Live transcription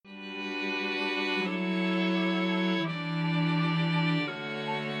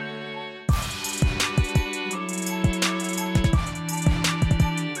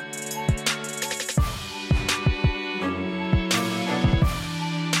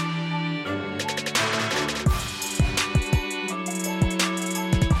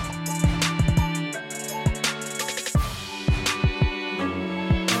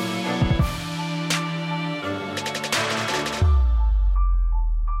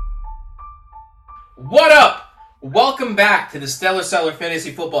What up? Welcome back to the Stellar Seller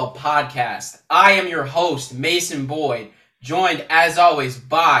Fantasy Football Podcast. I am your host, Mason Boyd, joined as always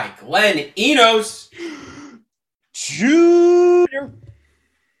by Glenn Enos Jr.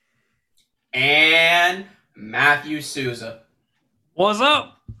 and Matthew Souza. What's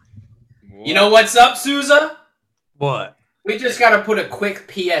up? You know what's up, Souza? What? We just got to put a quick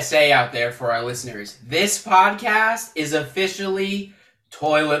PSA out there for our listeners. This podcast is officially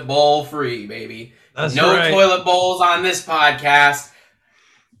toilet bowl free, baby. That's no right. toilet bowls on this podcast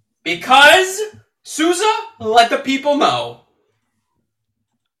because, Souza, let the people know.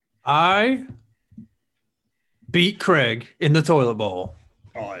 I beat Craig in the toilet bowl.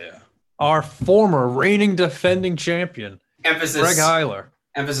 Oh, yeah. Our former reigning defending champion, Emphasis Greg Heiler.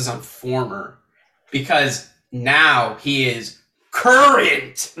 on former, because now he is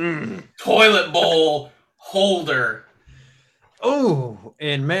current toilet bowl holder. Oh,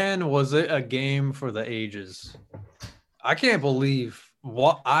 and man, was it a game for the ages. I can't believe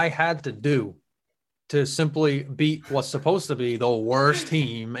what I had to do to simply beat what's supposed to be the worst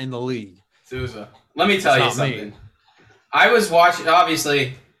team in the league. Souza, let me tell you It's not something. me. I was watching,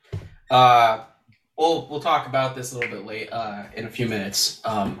 obviously, we'll talk about this a little bit late in a few minutes.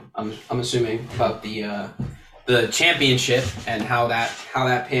 I'm assuming about the championship and how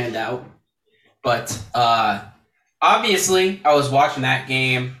that panned out. But obviously, I was watching that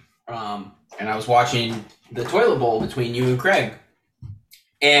game, and I was watching the toilet bowl between you and Craig.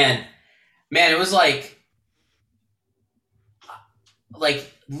 And man, it was like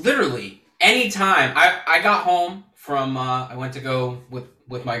literally anytime I got home from I went to go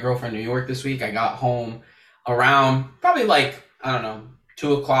with my girlfriend in New York this week. I got home around probably like, I don't know,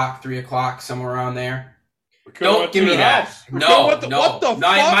 2:00, 3:00, somewhere around there. Don't give me that. No, What the fuck?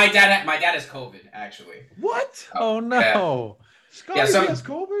 My dad has COVID, actually. What? Oh, no. Scotty Yeah, some- has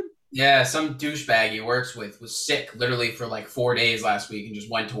COVID? Yeah, some douchebag he works with was sick literally for like 4 days last week and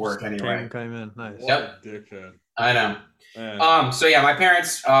just went to work anyway. Came in. Nice. What Yep. a dickhead. I know. Man. So yeah, my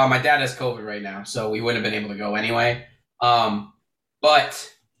parents, my dad has COVID right now, so we wouldn't have been able to go anyway.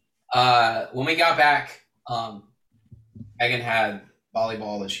 But when we got back, Megan had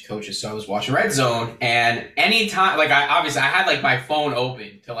volleyball that she coaches, so I was watching Red Zone, and anytime, like I had like my phone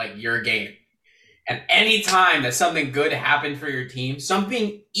open to like your game, and anytime that something good happened for your team,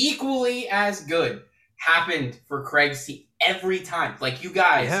 something equally as good happened for Craig's team every time. Like you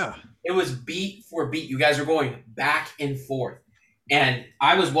guys. Yeah. It was beat for beat. You guys were going back and forth. And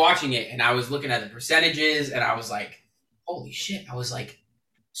I was watching it, and I was looking at the percentages, and I was like, holy shit. I was like,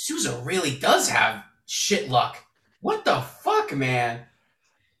 Souza really does have shit luck. What the fuck, man?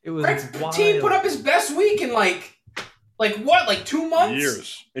 It was Craig's wild. team put up his best week in like what? Like 2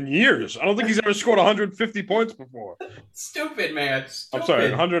 months? Years. I don't think he's ever scored 150 points before. Stupid, man. Stupid. I'm sorry,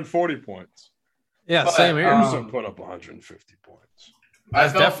 140 points. Yeah, But, same here. Souza put up 150 points. I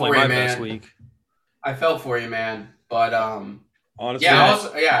That's felt definitely for you, my man. best week. I felt for you, man. But, Honestly,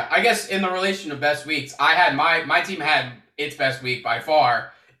 yeah, I guess in the relation of best weeks, I had my team had its best week by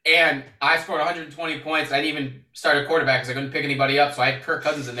far, and I scored 120 points. I didn't even start a quarterback because I couldn't pick anybody up, so I had Kirk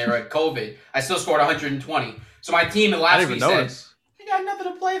Cousins in there who had COVID. I still scored 120. So my team in I last didn't week even said, notice. "You got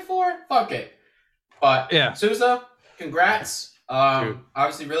nothing to play for? Fuck it." But Yeah. Souza, congrats. Dude.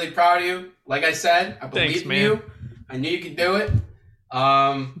 Obviously, really proud of you. Like I said, I believed Thanks, in man. you. I knew you could do it.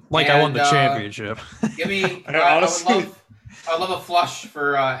 Like I won the championship. Give me. Honestly- I would love a flush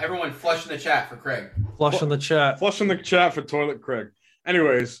for everyone. Flush in the chat for Craig. Flush in the chat. flush in the chat for Toilet Craig.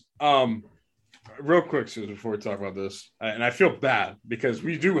 Anyways, real quick, Susan, before we talk about this, and I feel bad because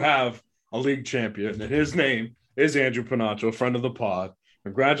we do have a league champion, and his name is Andrew Panacho, a friend of the pod.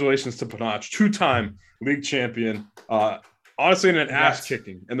 Congratulations to Panacho, two-time league champion. Honestly, an ass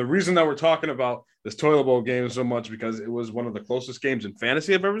kicking. And the reason that we're talking about this toilet bowl game so much because it was one of the closest games in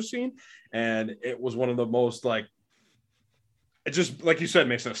fantasy I've ever seen, and it was one of the most it just like you said,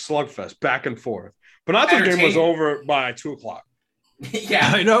 Mason, a slugfest back and forth. Panacho's game was over by 2:00.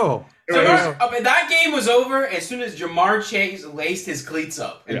 Yeah. I know. So that game was over as soon as Jamar Chase laced his cleats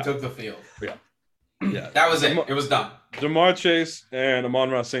up and Yeah. took the field. Yeah, That was it. It was done. Jamar Chase and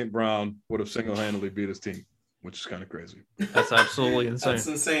Amon-Ra St. Brown would have single-handedly beat his team, which is kind of crazy. That's absolutely insane. That's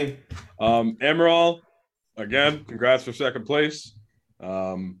insane. Amaral, again, congrats for second place.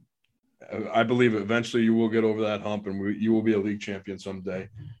 I believe eventually you will get over that hump and you will be a league champion someday.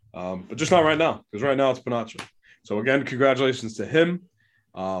 But just not right now, because right now it's Panacho. So again, congratulations to him.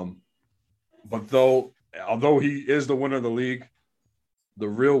 But although he is the winner of the league, the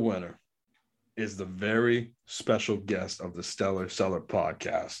real winner is the very special guest of the Stellar Seller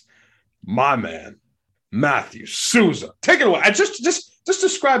podcast, my man, Matthew Souza. Take it away. Just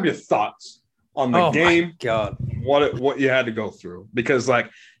describe your thoughts on the Oh game, my God. what you had to go through. Because like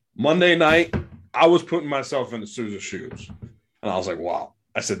Monday night, I was putting myself in the Sousa shoes. And I was like, wow.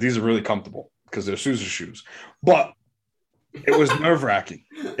 I said, these are really comfortable because they're Sousa shoes. But it was nerve-wracking.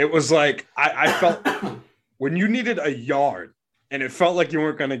 It was like I felt when you needed a yard and it felt like you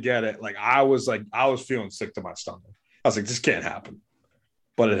weren't going to get it. Like I was feeling sick to my stomach. I was like, this can't happen.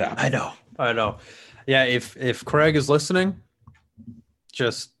 But it happened. I know. Yeah, if Craig is listening,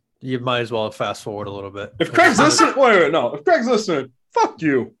 just you might as well fast forward a little bit. If Craig's listening, wait, no. If Craig's listening, fuck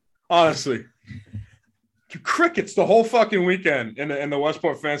you. Honestly. Crickets the whole fucking weekend in the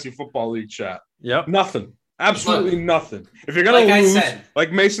Westport Fantasy Football League chat. Yep. Nothing. Absolutely nothing. If you're gonna lose,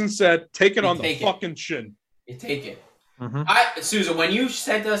 like Mason said, take it on the fucking chin. You take it. Mm-hmm. Susan, when you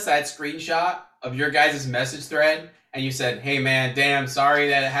sent us that screenshot of your guys' message thread and you said, "Hey man, damn, sorry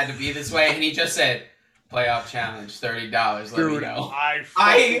that it had to be this way," and he just said, "Playoff challenge, $30. Let me know."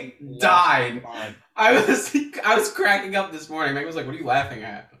 I died. I was cracking up this morning. Meg was like, "What are you laughing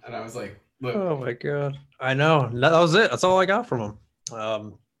at?" And I was like, "Look." Oh my God. I know. That was it. That's all I got from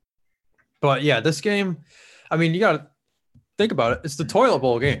him. But yeah, this game, I mean, you got to think about it. It's the toilet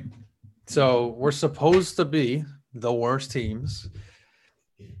bowl game. So we're supposed to be the worst teams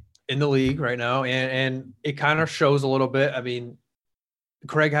in the league right now. And it kind of shows a little bit. I mean,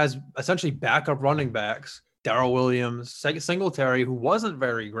 Craig has essentially backup running backs, Darrell Williams, Singletary, who wasn't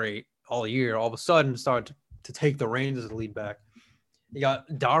very great all year, all of a sudden started to take the reins as the lead back. You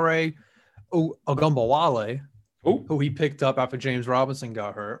got Dare Ogunbowale, who he picked up after James Robinson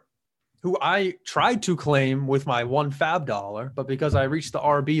got hurt, who I tried to claim with my one fab dollar, but because I reached the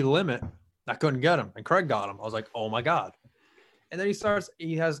RB limit, I couldn't get him, and Craig got him. I was like, oh my God. And then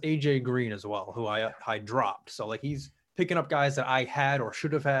he has AJ Green as well, who I dropped. So like he's picking up guys that I had or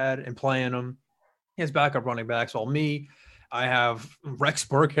should have had and playing them. He has backup running backs. While me, I have Rex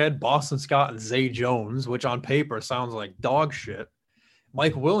Burkhead, Boston Scott, and Zay Jones, which on paper sounds like dog shit.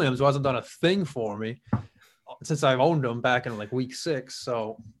 Mike Williams, who hasn't done a thing for me since I've owned him back in like week 6.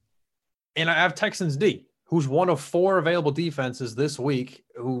 So, and I have Texans D, who's one of 4 available defenses this week,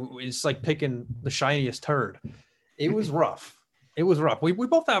 who is like picking the shiniest turd. It was rough. It was rough. We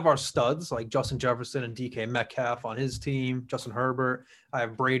both have our studs like Justin Jefferson and DK Metcalf on his team, Justin Herbert. I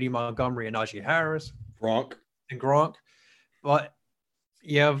have Brady, Montgomery, and Najee Harris. Gronk. But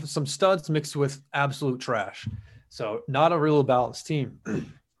you have some studs mixed with absolute trash. So not a real balanced team.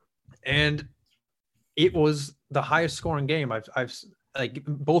 And it was the highest scoring game I've like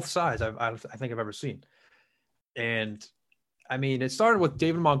both sides I think I've ever seen. And I mean, it started with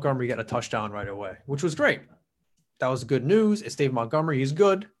David Montgomery getting a touchdown right away, which was great. That was good news. It's David Montgomery. He's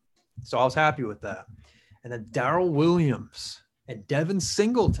good. So I was happy with that. And then Darrell Williams and Devin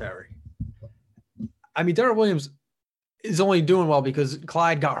Singletary. I mean, Darrell Williams is only doing well because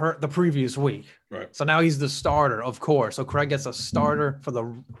Clyde got hurt the previous week. Right. So now he's the starter, of course. So Craig gets a starter for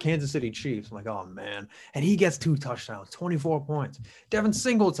the Kansas City Chiefs. I'm like, oh, man. And he gets 2 touchdowns, 24 points. Devin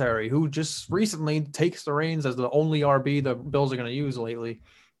Singletary, who just recently takes the reins as the only RB the Bills are going to use lately,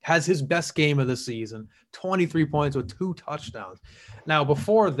 has his best game of the season, 23 points with 2 touchdowns. Now,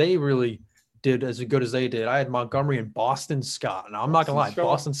 before they really did as good as they did, I had Montgomery and Boston Scott. And I'm not going to lie,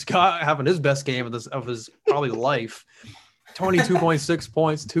 Boston Scott having his best game of his probably life. 22.6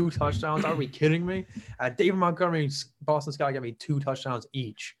 points, 2 touchdowns. Are we kidding me? David Montgomery and Boston Scott got me 2 touchdowns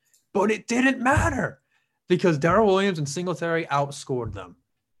each. But it didn't matter because Darrell Williams and Singletary outscored them.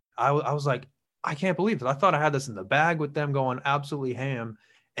 I was like, I can't believe it. I thought I had this in the bag with them going absolutely ham.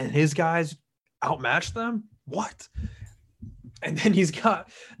 And his guys outmatched them? What? And then he's got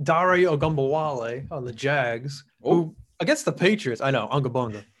Dare Ogunbowale on the Jags, who against the Patriots, I know,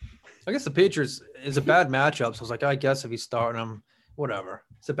 Ungabunga. I guess the Patriots is a bad matchup. So I was like, I guess if he's starting them, whatever.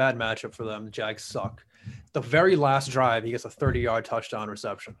 It's a bad matchup for them. The Jags suck. The very last drive, he gets a 30-yard touchdown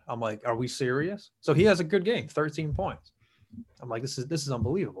reception. I'm like, are we serious? So he has a good game, 13 points. I'm like, this is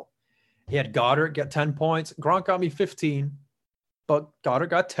unbelievable. He had Goddard get 10 points. Gronk got me 15. But Goddard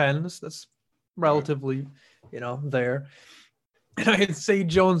got 10. That's relatively, there. And I had Zay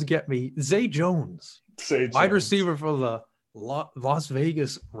Jones get me. Zay Jones. Wide receiver for the Las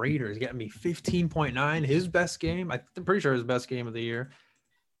Vegas Raiders getting me 15.9. His best game. I'm pretty sure his best game of the year.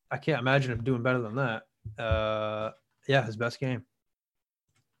 I can't imagine him doing better than that. His best game.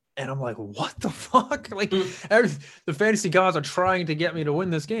 And I'm like, what the fuck? Like, the fantasy gods are trying to get me to win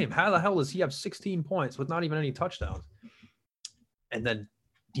this game. How the hell does he have 16 points with not even any touchdowns? And then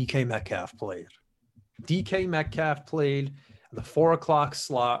DK Metcalf played. DK Metcalf played the 4:00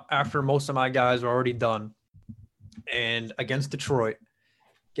 slot after most of my guys were already done. And against Detroit,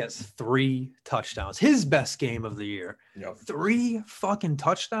 gets 3 touchdowns. His best game of the year. Yep. 3 fucking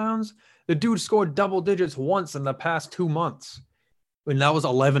touchdowns. The dude scored double digits once in the past 2 months. And that was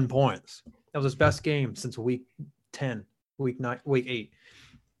 11 points. That was his best game since week 10, week 8.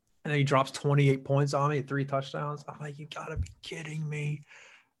 And then he drops 28 points on me, 3 touchdowns. I'm like, you gotta be kidding me.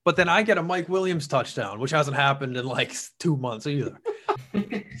 But then I get a Mike Williams touchdown, which hasn't happened in like 2 months either.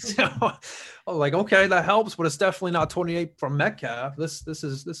 So I'm like, okay, that helps, but it's definitely not 28 from Metcalf. This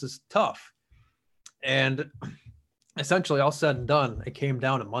is tough. And essentially, all said and done, it came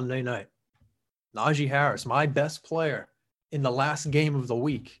down to Monday night. Najee Harris, my best player in the last game of the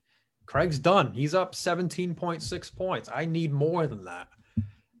week. Craig's done. He's up 17.6 points. I need more than that.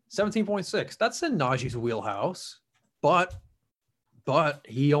 17.6. That's in Najee's wheelhouse, but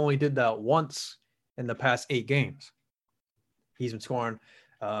he only did that once in the past 8 games. He's been scoring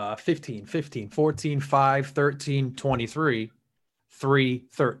 15, 14, 5, 13, 23, 3,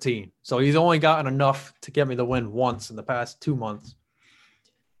 13. So he's only gotten enough to get me the win once in the past 2 months.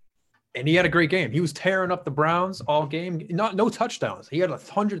 And he had a great game. He was tearing up the Browns all game. No touchdowns. He had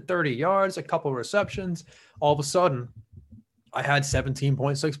 130 yards, a couple of receptions. All of a sudden, I had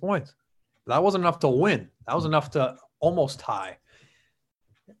 17.6 points. That wasn't enough to win. That was enough to almost tie.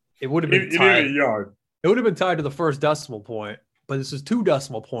 It would have been tied. It would have been tied to the first decimal point, but this is 2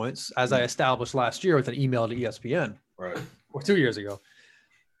 decimal points, as I established last year with an email to ESPN. Right. Or 2 years ago.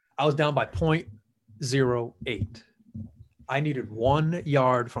 I was down by 0.08. I needed 1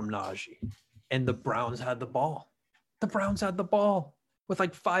 yard from Najee, and the Browns had the ball. The Browns had the ball with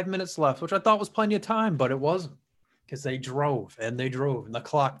like 5 minutes left, which I thought was plenty of time, but it wasn't, because they drove, and the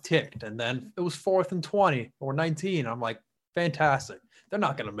clock ticked, and then it was 4th and 20 or 19. I'm like, fantastic. They're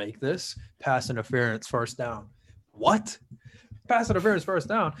not going to make this. Pass interference, first down. What? Pass interference, first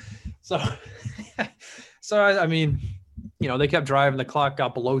down. So I mean, you know, they kept driving. The clock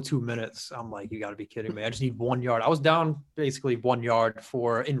got below 2 minutes. I'm like, you got to be kidding me. I just need 1 yard. I was down basically 1 yard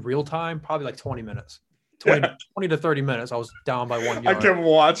for, in real time, probably like 20 minutes. 20 to 30 minutes. I was down by 1 yard. I kept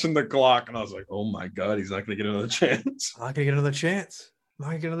watching the clock, and I was like, oh, my God, he's not going to get another chance. I'm not going to get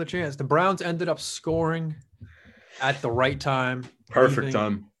another chance. The Browns ended up scoring at the right time. Perfect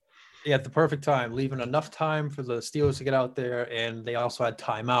time. Yeah, at the perfect time, leaving enough time for the Steelers to get out there, and they also had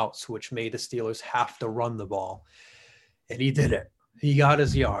timeouts, which made the Steelers have to run the ball. And he did it. He got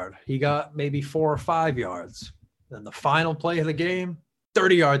his yard. He got maybe 4 or 5 yards. Then the final play of the game,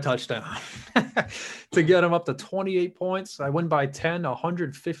 30-yard touchdown to get him up to 28 points. I win by 10,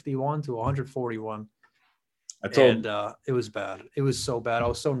 151 to 141. And it was bad. It was so bad. I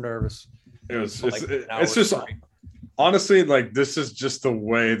was so nervous. It's just honestly, like, this is just the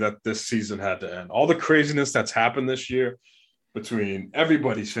way that this season had to end. All the craziness that's happened this year between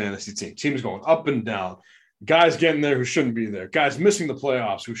everybody's fantasy teams going up and down, guys getting there who shouldn't be there, guys missing the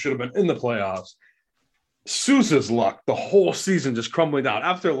playoffs who should have been in the playoffs. Sousa's luck, the whole season just crumbling down.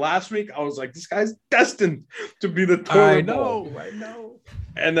 After last week, I was like, this guy's destined to be the toilet bowl. I know.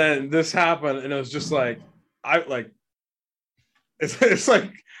 And then this happened, and it was just like, it's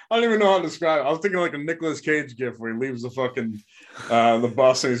like, I don't even know how to describe it. I was thinking like a Nicolas Cage gif where he leaves the fucking the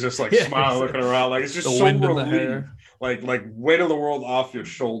bus and he's just like smiling, looking around. Like, it's just so relieved. Like weight of the world off your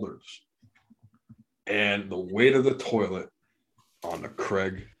shoulders. And the weight of the toilet on the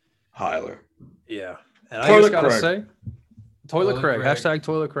Craig Heiler. Yeah. And I just got to say, Toilet Craig. Hashtag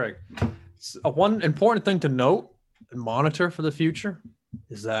Toilet Craig. One important thing to note and monitor for the future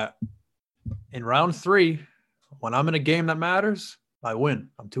is that in round 3, when I'm in a game that matters, I win.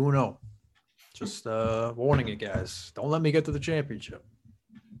 I'm 2-0. Just warning you guys. Don't let me get to the championship.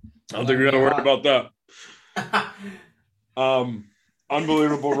 I don't think we're going to worry about that.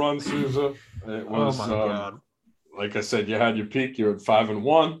 Unbelievable run, Sousa. It was, oh, my God. Like I said, you had your peak. You're at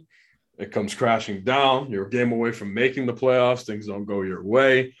 5-1. It comes crashing down. You're a game away from making the playoffs. Things don't go your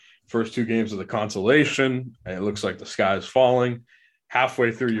way. First 2 games of the consolation, and it looks like the sky is falling.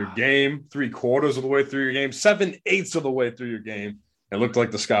 Halfway through your game, 3/4 of the way through your game, 7/8 of the way through your game, it looked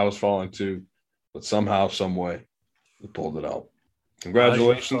like the sky was falling too. But somehow, some way, you pulled it out.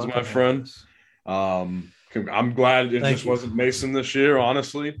 Congratulations, my friend. I'm glad it just wasn't Mason this year,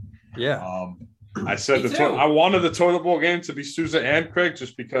 honestly. Yeah. I said I wanted the toilet bowl game to be Sousa and Craig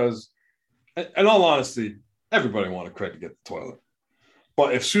just because, in all honesty, everybody wanted Craig to get the toilet.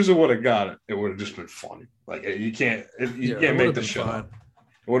 But if Sousa would have got it, it would have just been funny. Like, you can't make the shit up.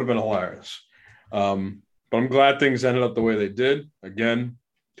 It would have been hilarious. But I'm glad things ended up the way they did. Again,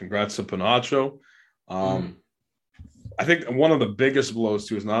 congrats to Panacho. I think one of the biggest blows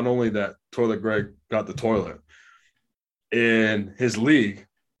too is not only that Toilet Greg got the toilet in his league,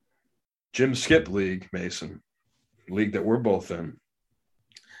 Jim Skip League, Mason, league that we're both in.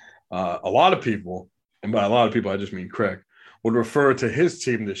 a lot of people, and by a lot of people I just mean Craig, would refer to his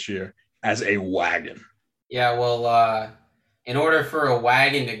team this year as a wagon. Yeah, well, in order for a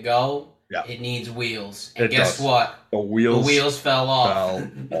wagon to go, Yeah. it needs wheels. And It guess does. what? The wheels fell off.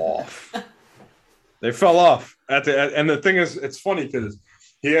 fell off. They fell off and the thing is, it's funny because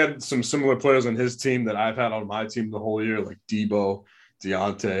he had some similar players on his team that I've had on my team the whole year, like Debo,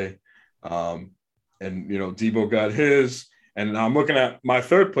 Deontay, and Debo got his. And I'm looking at my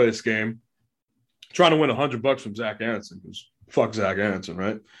third place game, trying to win $100 from Zach Aronson, because fuck Zach Aronson,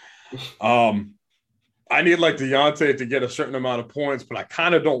 right? I need like Deontay to get a certain amount of points, but I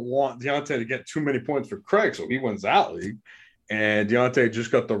kind of don't want Deontay to get too many points for Craig, so he wins that league. And Deontay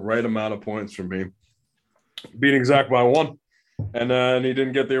just got the right amount of points for me, beating Zach by 1. And then he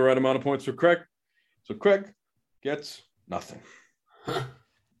didn't get the right amount of points for Craig. So Craig gets nothing. And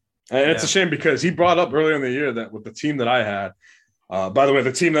it's a shame because he brought up earlier in the year that with the team that I had, by the way,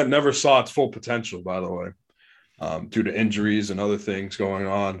 the team that never saw its full potential, by the way, due to injuries and other things going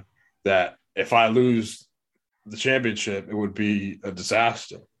on, that if I lose the championship, it would be a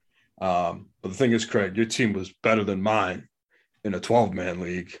disaster. But the thing is, Craig, your team was better than mine in a 12-man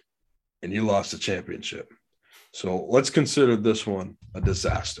league, and you lost the championship. So let's consider this one a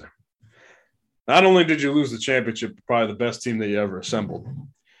disaster. Not only did you lose the championship, probably the best team that you ever assembled,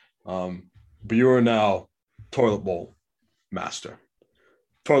 but you are now toilet bowl master.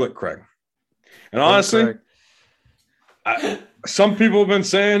 Toilet Craig. And honestly, some people have been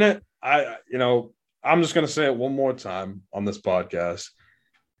saying it. I'm just going to say it one more time on this podcast.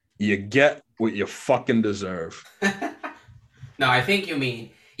 You get what you fucking deserve. No, I think you mean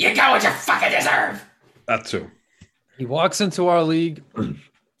you got what you fucking deserve. That too. He walks into our league,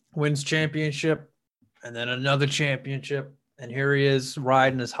 wins championship, and then another championship. And here he is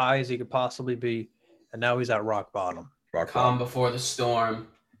riding as high as he could possibly be. And now he's at rock bottom. Calm before the storm.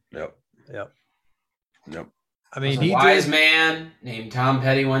 Yep. I mean, a wise man named Tom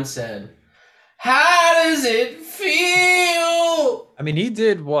Petty once said, "How does it feel?" I mean, he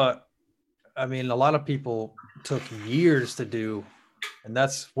did what, a lot of people took years to do, and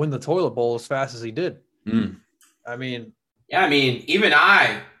that's win the toilet bowl as fast as he did. Mm. Even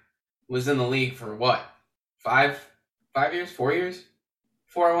I was in the league for what, 5 years, 4 years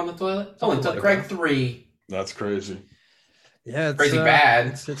before I won the toilet. It only took Craig 3. That's crazy. Yeah, it's crazy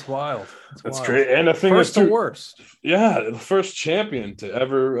bad. It's wild. That's great. And the thing is, the worst. Yeah, the first champion to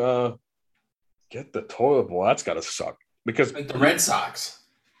ever get the toilet bowl. That's got to suck. Because like the Red Sox.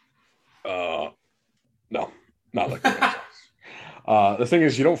 No, not like the Red Sox. The thing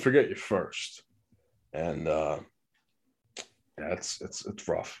is, you don't forget your first, and it's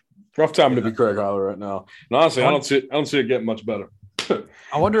rough. Rough time to be Craig Holler right now. And honestly, I don't see it getting much better.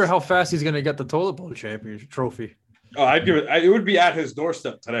 I wonder how fast he's going to get the toilet bowl championship trophy. Oh, I'd give it. It would be at his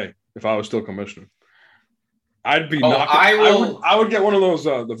doorstep today if I was still commissioner. I'd be knocking. I would get one of those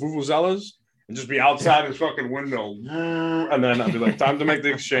the vuvuzelas and just be outside his fucking window, and then I'd be like, "Time to make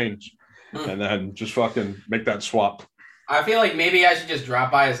the exchange," and then just fucking make that swap. I feel like maybe I should just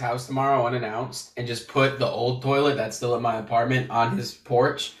drop by his house tomorrow unannounced and just put the old toilet that's still in my apartment on his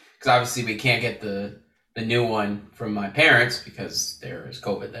porch, because obviously we can't get the new one from my parents because there is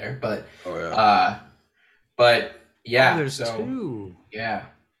COVID there. But there's two. Yeah,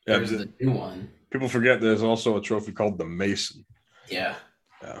 there's the new one. People forget there's also a trophy called the Mason. Yeah.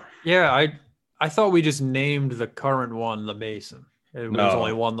 I thought we just named the current one the Mason. It was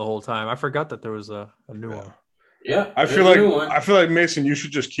only one the whole time. I forgot that there was a new one. Yeah, I feel like Mason, you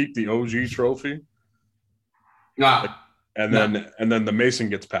should just keep the OG trophy. Nah. And then the Mason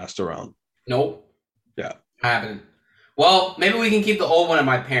gets passed around. Nope. Yeah. Happening. Well, maybe we can keep the old one at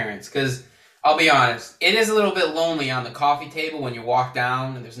my parents', because I'll be honest, it is a little bit lonely on the coffee table when you walk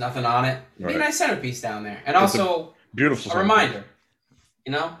down and there's nothing on it. It'd be a nice centerpiece down there. And also beautiful a reminder.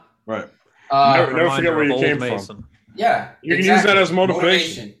 You know? Right. Never forget where you came from. Yeah. You can use that as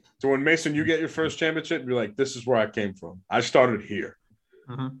motivation. So when Mason, you get your first championship, be like, this is where I came from. I started here.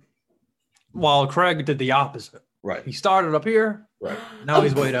 Mm-hmm. While Craig did the opposite. Right. He started up here. Right. Now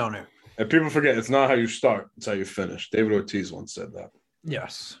he's way down there. And people forget it's not how you start, it's how you finish. David Ortiz once said that.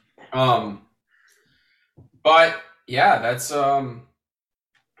 Yes. But yeah, that's our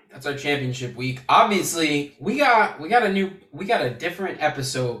championship week. Obviously, we got a different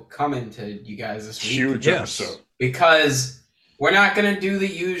episode coming to you guys this week. Huge episode. Because we're not gonna do the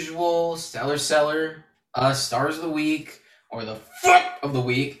usual Stellar Seller, Stars of the Week, or the Fuck of the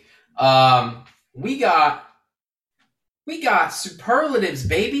Week. We got superlatives,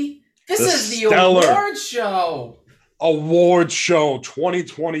 baby. This is the award show. Award show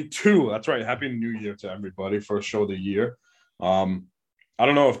 2022. That's right. Happy New Year to everybody. First show of the year. I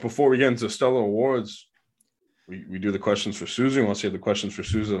don't know if before we get into Stellar Awards, we do the questions for Susan. Want to save the questions for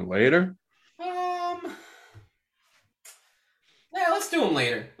Susan later? Yeah, let's do them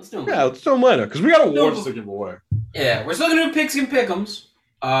later. Let's do them. Yeah, let's do them later because we got awards to give away. Yeah, we're still gonna do picks and pick'ems.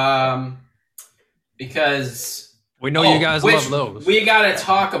 Because we know you guys love those. We gotta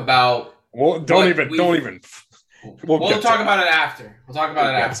talk about. Well, don't even. We'll talk about it after. We'll talk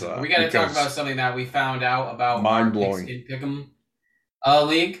about it after. We gotta talk about something that we found out about mind blowing picks and pick'em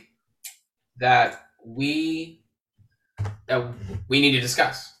league that we need to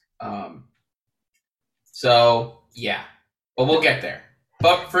discuss. So yeah, but we'll get there.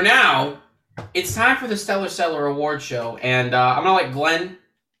 But for now, it's time for the Stellar Seller Award Show, and I'm gonna let Glenn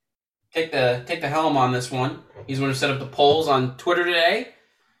take the helm on this one. He's going to set up the polls on Twitter today.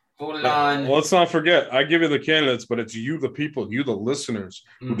 Voted on. Well, let's not forget. I give you the candidates, but it's you, the people, you, the listeners,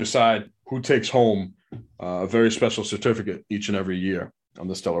 who decide who takes home a very special certificate each and every year on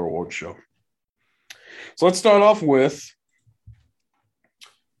the Stellar Award Show. So let's start off with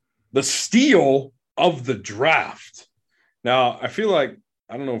the steal of the draft. Now, I feel like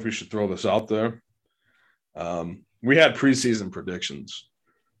I don't know if we should throw this out there. We had preseason predictions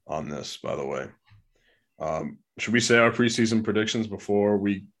on this, by the way. Should we say our preseason predictions before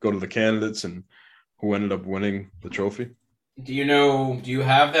we go to the candidates and who ended up winning the trophy? Do you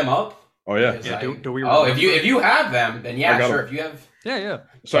have them up? Oh yeah. Do we if you have them, then yeah, sure. If you have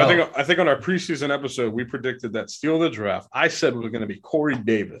So I think on our preseason episode we predicted that steal of the draft. I said it was going to be Corey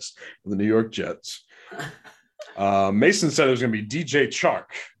Davis of the New York Jets. Mason said it was going to be DJ Chark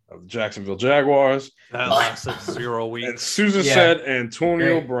of the Jacksonville Jaguars. That lasted 0 weeks. And Susan said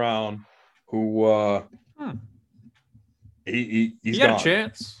Antonio Brown, who he had a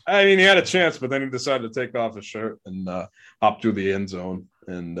chance. I mean, he had a chance, but then he decided to take off his shirt and hop through the end zone.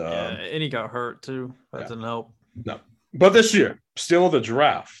 And he got hurt too. That didn't help. No, but this year, still the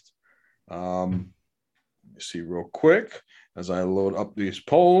draft. Let me see real quick as I load up these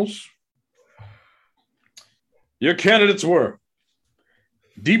polls. Your candidates were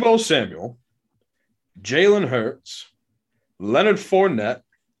Deebo Samuel, Jalen Hurts, Leonard Fournette,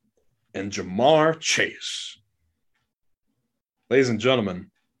 and Ja'Marr Chase. Ladies and gentlemen,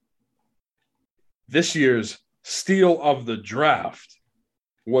 this year's steal of the draft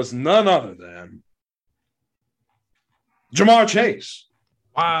was none other than Ja'Marr Chase.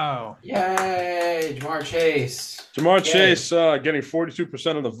 Wow. Yay, Ja'Marr Chase. Ja'Marr Chase getting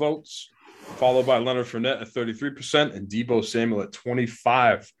 42% of the votes, followed by Leonard Fournette at 33% and Deebo Samuel at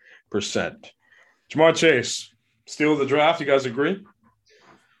 25%. Ja'Marr Chase, steal of the draft. You guys agree?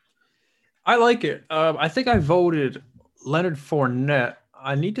 I like it. I think I voted Leonard Fournette.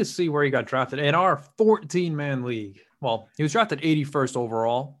 I need to see where he got drafted in our 14-man league. Well, he was drafted 81st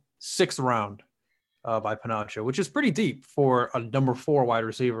overall, 6th round by Panaccio, which is pretty deep for a number 4 wide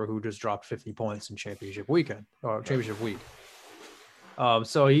receiver who just dropped 50 points in championship week.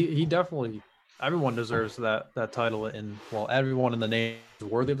 So he definitely, everyone deserves that title, and everyone in the name is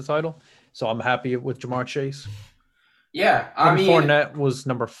worthy of the title. So I'm happy with Ja'Marr Chase. Yeah, I mean, Fournette was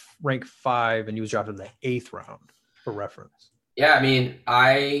ranked 5, and he was drafted in the 8th round for reference. Yeah, I mean,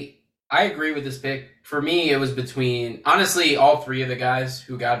 I agree with this pick. For me, it was between, honestly, all 3 of the guys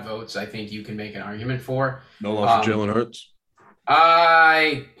who got votes, I think you can make an argument for. No loss for Jalen Hurts?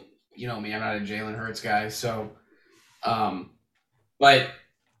 You know me, I'm not a Jalen Hurts guy, so, but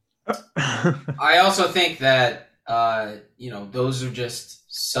I also think that, those are just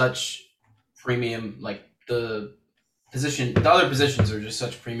such premium, like the other positions are just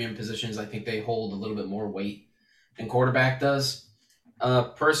such premium positions. I think they hold a little bit more weight than quarterback does,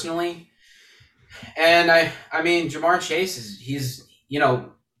 personally. And I mean, Ja'Marr Chase he's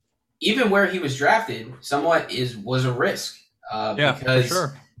even where he was drafted, somewhat was a risk. Because,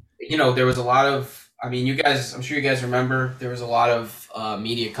 for sure. There was a lot of, I'm sure you guys remember, there was a lot of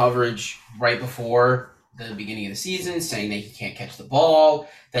media coverage right before the beginning of the season saying that he can't catch the ball,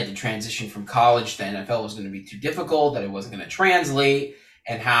 that the transition from college to NFL was going to be too difficult, that it wasn't going to translate,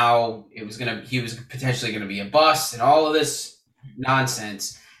 and how he was potentially going to be a bust, and all of this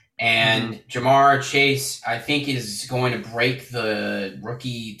nonsense. And Ja'Marr Chase, I think, is going to break the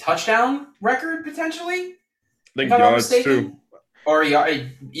rookie touchdown record potentially. I think yards too. Or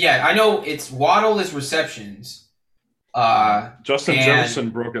yeah, I know it's Waddle is receptions. Justin Jefferson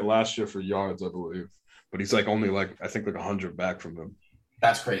broke it last year for yards, I believe, but he's only 100 back from him.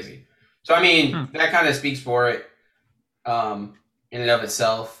 That's crazy. So I mean, that kind of speaks for it, in and of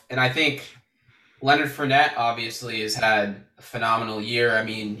itself. And I think Leonard Fournette obviously has had a phenomenal year. I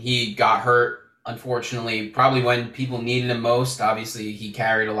mean, he got hurt, unfortunately, probably when people needed him most. Obviously, he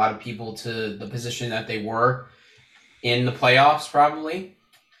carried a lot of people to the position that they were. in the playoffs probably,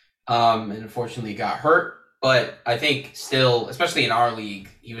 and unfortunately got hurt. But I think still, especially in our league,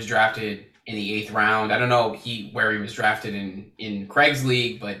 he was drafted in the 8th round. I don't know where he was drafted in Craig's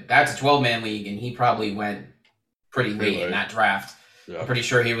league, but that's a 12-man league, and he probably went pretty late in that draft. Yeah. I'm pretty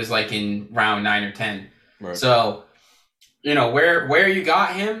sure he was like in round 9 or 10. Right. So, where you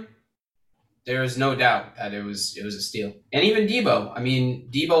got him, there's no doubt that it was a steal. And even Debo. I mean,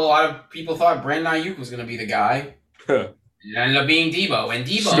 Debo, a lot of people thought Brandon Ayuk was going to be the guy. It ended up being Debo. And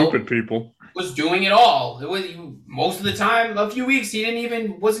Debo stupid people was doing it all. It was most of the time, a few weeks, he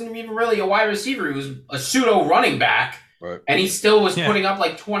wasn't even really a wide receiver. He was a pseudo running back. Right. And he still was putting up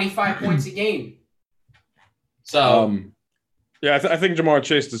like 25 points a game. So I think Jamar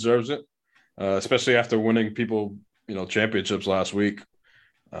Chase deserves it, especially after winning championships last week.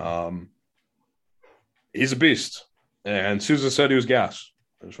 He's a beast, and Susan said he was gas.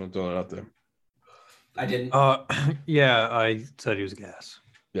 I just want to throw that out there. I didn't. Yeah, I said he was gas.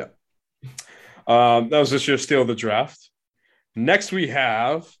 Yeah. That was this year's steal of the draft. Next, we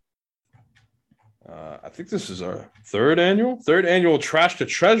have, I think this is our third annual Trash to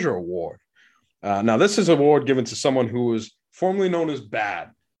Treasure Award. Now, this is an award given to someone who was formerly known as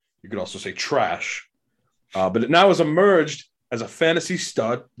bad. You could also say trash. But it now has emerged as a fantasy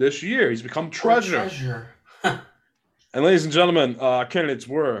stud this year. He's become treasure. And ladies and gentlemen, candidates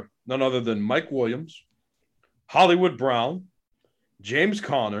were none other than Mike Williams, Hollywood Brown, James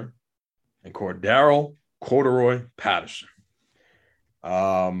Conner, and Cordero Corduroy Patterson.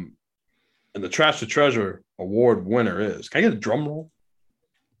 And the Trash to Treasure Award winner is, can I get a drum roll?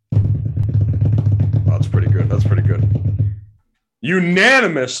 That's pretty good.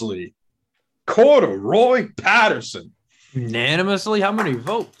 Unanimously, Corduroy Patterson. Unanimously? How many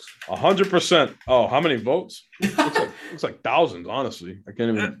votes? 100%. Oh, how many votes? Looks like thousands, honestly. I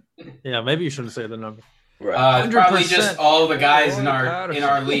can't even. Yeah, maybe you shouldn't say the number. Right. It's probably just all the guys in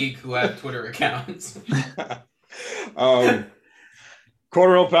our league who have Twitter accounts.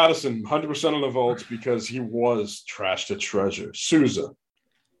 Cordero Patterson, 100% of the votes because he was Trash to Treasure. Souza.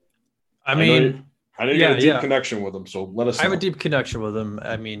 I know you got a deep connection with him, so let us know. I have a deep connection with him.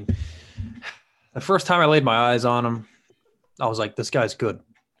 I mean, the first time I laid my eyes on him, I was like, this guy's good.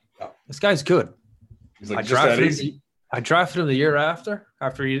 Oh. This guy's good. He's like, I drafted him the year after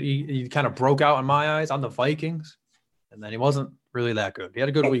he kind of broke out in my eyes on the Vikings, and then he wasn't really that good. He had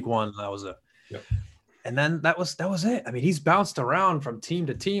a good week 1, and that was it. Yep. And then that was it. I mean, he's bounced around from team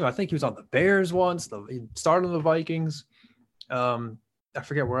to team. I think he was on the Bears once. He started on the Vikings. I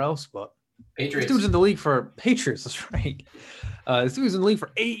forget where else, but Patriots. This dude's in the league for Patriots. That's right. This dude's in the league for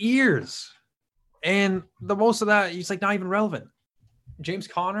 8 years. And the most of that, he's like not even relevant. James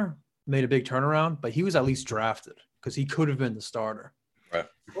Conner made a big turnaround, but he was at least drafted because he could have been the starter. Right.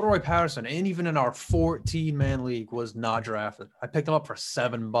 Corduroy Patterson, and even in our 14-man league, was not drafted. I picked him up for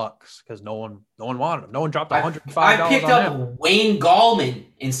 $7 because no one wanted him. No one dropped $105. I picked up Wayne Gallman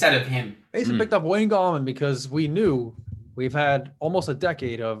instead of him. Basically picked up Wayne Gallman because we knew we've had almost a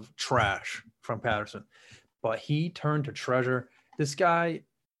decade of trash from Patterson, but he turned to treasure. This guy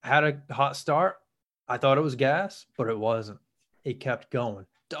had a hot start. I thought it was gas, but it wasn't. It kept going.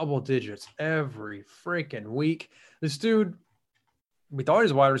 Double digits every freaking week. This dude, we thought he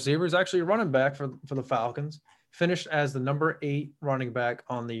was a wide receiver. He's actually a running back for the Falcons. Finished as the number 8 running back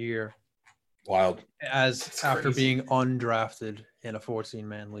on the year. Wild. After being undrafted in a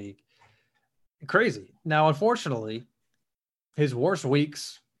 14-man league. Crazy. Now, unfortunately, his worst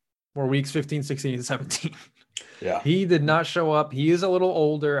weeks were weeks 15, 16, and 17. Yeah. He did not show up. He is a little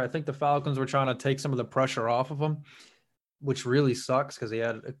older. I think the Falcons were trying to take some of the pressure off of him, which really sucks because he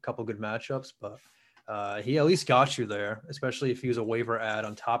had a couple good matchups, but he at least got you there, especially if he was a waiver ad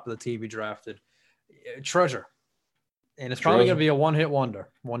on top of the team he drafted. Treasure. And it's probably going to be a one-hit wonder,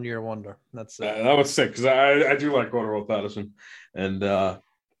 one-year wonder. That's that was sick because I do like Cordero Patterson. And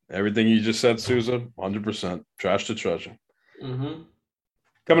everything you just said, Susan, 100%. Trash to treasure. Mm-hmm.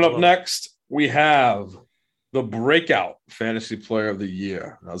 Coming up next, we have the breakout fantasy player of the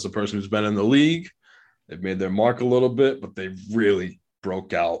year. That's a person who's been in the league. They've made their mark a little bit, but they really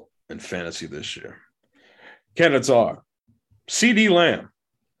broke out in fantasy this year. Candidates are CeeDee Lamb,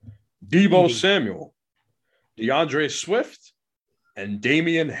 Deebo Samuel, DeAndre Swift, and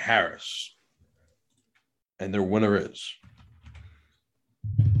Damian Harris. And their winner is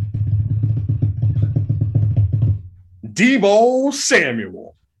Deebo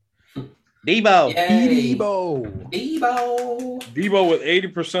Samuel. Deebo. Deebo with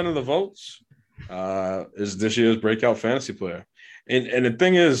 80% of the votes is this year's breakout fantasy player. And the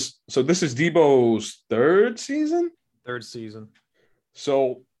thing is, so this is Deebo's third season? Third season.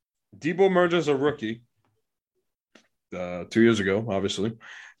 So Deebo emerges a rookie. 2 years ago, obviously.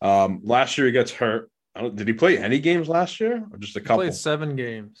 Last year he gets hurt. Did he play any games last year or just a couple? He played 7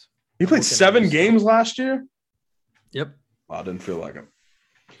 games. He played 7 games last year? Yep. Wow, I didn't feel like him.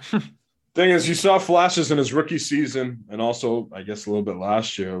 Thing is, you saw flashes in his rookie season and also, I guess, a little bit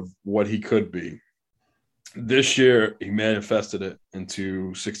last year of what he could be. This year, he manifested it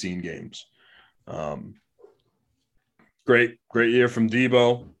into 16 games. Great year from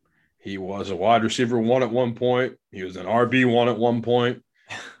Debo. He was a wide receiver 1 at one point. He was an RB1 at one point.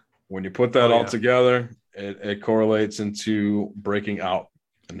 When you put that all together, it correlates into breaking out.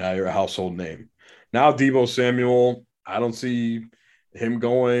 And now you're a household name. Now Debo Samuel, I don't see him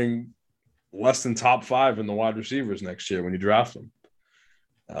going less than top 5 in the wide receivers next year when you draft him.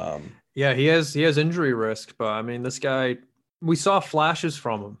 Yeah, he has injury risk, but I mean, this guy, we saw flashes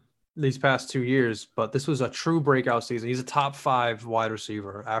from him these past 2 years, but this was a true breakout season. He's a top 5 wide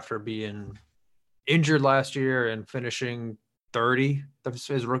receiver after being injured last year and finishing 30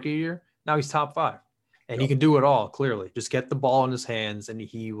 his rookie year. Now he's top 5, and he can do it all. Clearly, just get the ball in his hands, and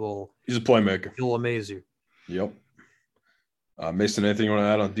he's a playmaker. He'll amaze you. Yep. Mason, anything you want to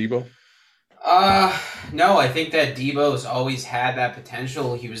add on Debo? No, I think that Debo's always had that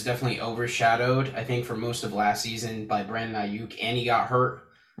potential. He was definitely overshadowed, I think, for most of last season by Brandon Ayuk, and he got hurt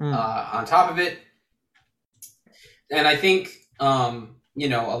on top of it. And I think, a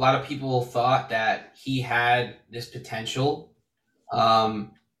lot of people thought that he had this potential,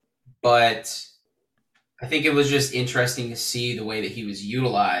 but I think it was just interesting to see the way that he was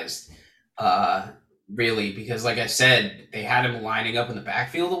utilized, really, because like I said, they had him lining up in the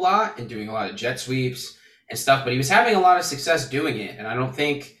backfield a lot and doing a lot of jet sweeps and stuff, but he was having a lot of success doing it. And I don't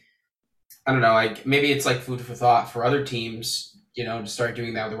know, maybe it's like food for thought for other teams, to start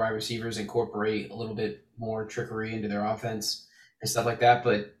doing that with the wide receivers, incorporate a little bit more trickery into their offense and stuff like that.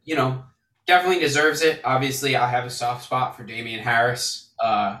 But, definitely deserves it. Obviously, I have a soft spot for Damian Harris.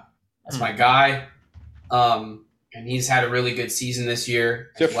 That's my guy. And he's had a really good season this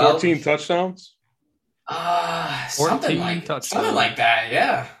year. Is it 14 touchdowns? Something like that.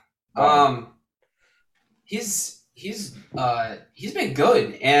 Yeah. Wow. He's been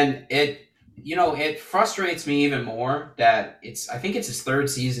good, and it frustrates me even more that I think it's his 3rd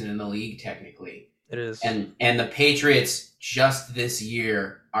season in the league technically. It is. And the Patriots just this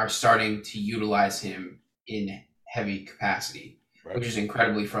year are starting to utilize him in heavy capacity, which is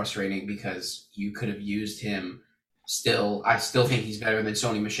incredibly frustrating because you could have used him still. I still think he's better than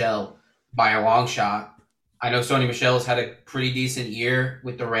Sony Michel by a long shot. I know Sony Michel has had a pretty decent year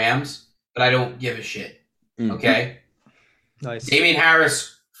with the Rams, but I don't give a shit. Okay? Nice. Damian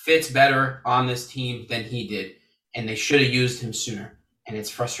Harris fits better on this team than he did, and they should have used him sooner. And it's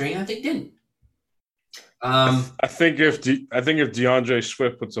frustrating that they didn't. I think if DeAndre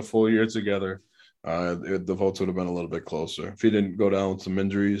Swift puts a full year together, the votes would have been a little bit closer. If he didn't go down with some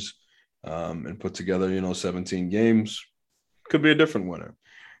injuries and put together, 17 games, could be a different winner.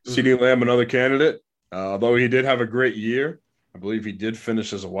 CeeDee Lamb, another candidate. Although he did have a great year, I believe he did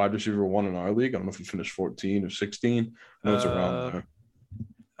finish as a wide receiver 1 in our league. I don't know if he finished 14 or 16. I know it's around there.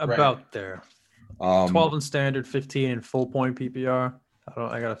 About there. 12 in standard, 15 in full point PPR.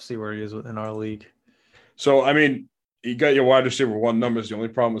 I got to see where he is in our league. So, I mean, you got your wide receiver 1 numbers. The only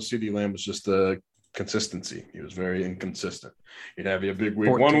problem with CeeDee Lamb was just the consistency. He was very inconsistent. He'd have you a big week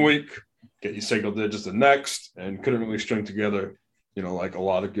 14. 1 week, get you single digits the next, and couldn't really string together, like a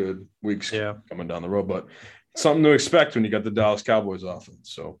lot of good weeks coming down the road. But something to expect when you got the Dallas Cowboys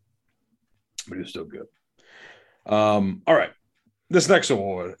offense. So, but he was still good. All right. This next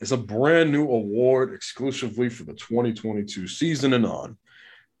award is a brand new award exclusively for the 2022 season and on.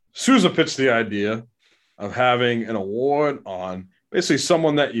 Souza pitched the idea of having an award on basically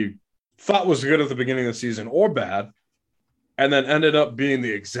someone that you thought was good at the beginning of the season or bad, and then ended up being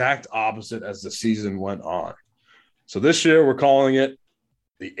the exact opposite as the season went on. So this year we're calling it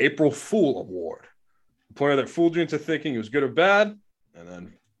the April Fool Award. A player that fooled you into thinking he was good or bad, and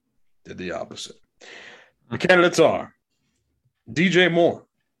then did the opposite. The candidates are DJ Moore,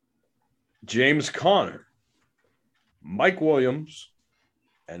 James Conner, Mike Williams,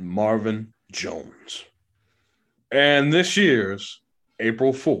 and Marvin Jones. And this year's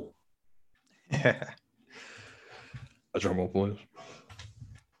April Fool. Yeah. A drum roll, please.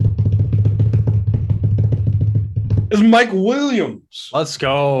 Is Mike Williams. Let's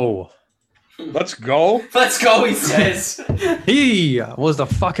go. Let's go. Let's go, he says. He was the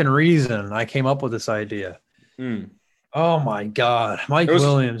fucking reason I came up with this idea. Oh, my God. Mike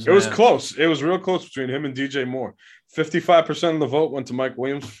Williams. It was close. It was real close between him and DJ Moore. 55% of the vote went to Mike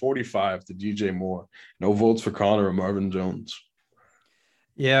Williams, 45% to DJ Moore. No votes for Conner or Marvin Jones.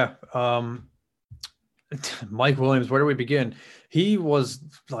 Yeah. Mike Williams, where do we begin? He was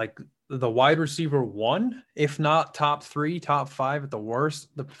like the wide receiver one, if not top three, top five at the worst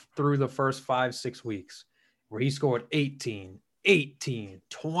through the first 5-6 weeks, where he scored 18, 18,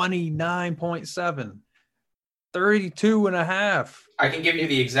 29.7, 32 and a half. I can give you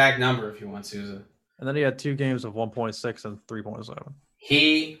the exact number if you want, Souza. And then he had 2 games of 1.6 and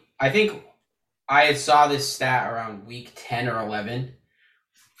 3.7. I think I saw this stat around week 10 or 11.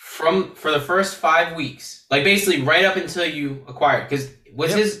 For the first 5 weeks, like basically right up until you acquired, because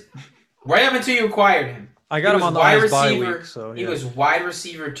right up until you acquired him. I got him on the wide receiver. Week, so he was wide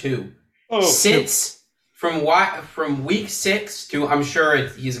receiver 2. Since from week 6 to, I'm sure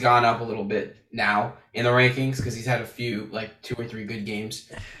he's gone up a little bit now in the rankings because he's had a few, like 2 or 3 good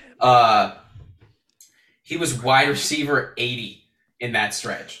games. He was wide receiver 80 in that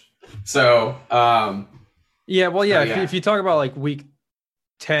stretch. So if you talk about like week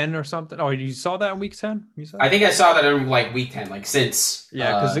 10 or something. Oh, you saw that in week 10? I think I saw that in like week 10, like since.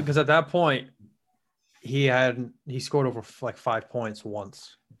 Yeah, because at that point he scored over like 5 points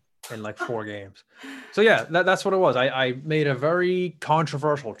once in like 4 games. So yeah, that's what it was. I made a very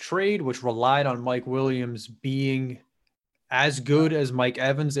controversial trade which relied on Mike Williams being as good as Mike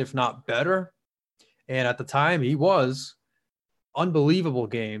Evans, if not better. And at the time he was. Unbelievable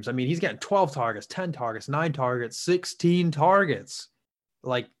games. I mean, he's getting 12 targets, 10 targets, 9 targets, 16 targets.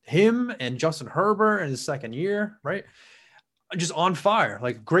 Like him and Justin Herbert in his second year, right? Just on fire,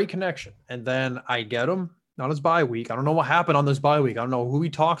 like great connection. And then I get him on his bye week. I don't know what happened on this bye week. I don't know who he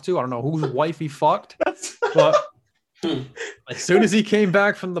talked to. I don't know whose wife he fucked. But as soon as he came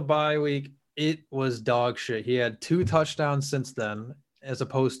back from the bye week, it was dog shit. He had 2 touchdowns since then, as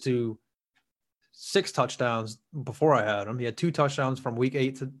opposed to 6 touchdowns before I had him. He had 2 touchdowns from week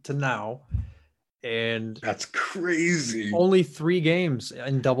 8 to now. And that's crazy. Only 3 games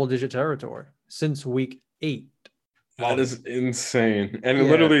in double-digit territory since week 8. That is insane. And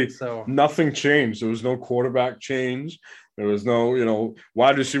literally nothing changed. There was no quarterback change. There was no,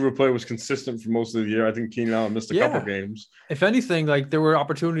 wide receiver play was consistent for most of the year. I think Keenan Allen missed a couple games. If anything, like there were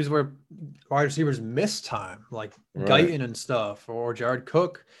opportunities where wide receivers missed time, like Guyton and stuff, or Jared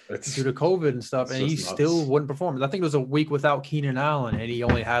Cook due to COVID and stuff, and he still wouldn't perform. I think it was a week without Keenan Allen, and he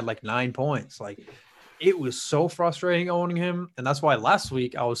only had like 9 points. Like it was so frustrating owning him, and that's why last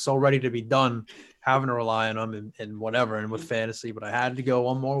week I was so ready to be done having to rely on him and whatever, and with fantasy, but I had to go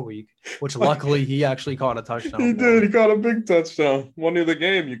one more week, which luckily he actually caught a touchdown. He did. He caught a big touchdown. One of the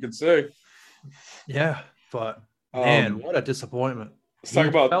game, you could say. Yeah, but man, what a disappointment. Let's talk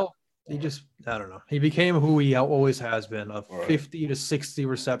about. I don't know. He became who he always has been, a 50 to 60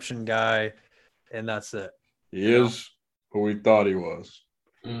 reception guy, and that's it. He is who we thought he was.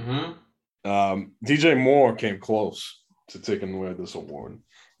 Mm-hmm. DJ Moore came close to taking away this award.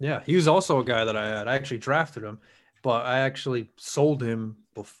 Yeah, he was also a guy that I had. I actually drafted him, but I actually sold him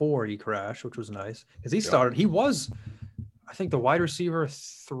before he crashed, which was nice because he started. He was, I think, the wide receiver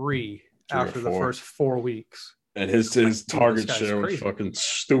 3 after the first 4 weeks. And his target share was fucking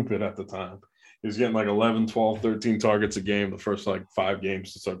stupid at the time. He was getting like 11, 12, 13 targets a game the first like 5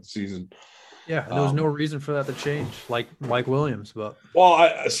 games to start the season. Yeah, and there was no reason for that to change, like Mike Williams. But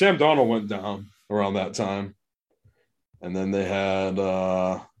Sam Darnold went down around that time, and then they had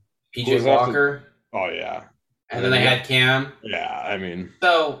PJ Walker. Oh yeah, and then they had Cam. Yeah, I mean,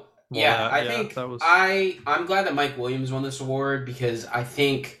 so I think I'm glad that Mike Williams won this award because I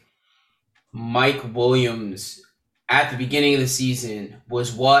think Mike Williams at the beginning of the season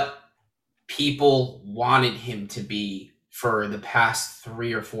was what people wanted him to be for the past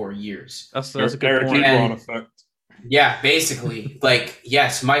 3 or 4 years. That's a good point. Effect. Yeah, basically,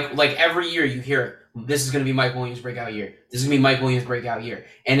 Mike. Like every year you hear, this is going to be Mike Williams' breakout year. This is going to be Mike Williams' breakout year.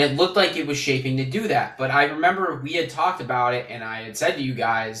 And it looked like it was shaping to do that. But I remember we had talked about it, and I had said to you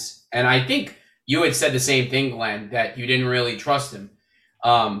guys, and I think you had said the same thing, Glenn, that you didn't really trust him.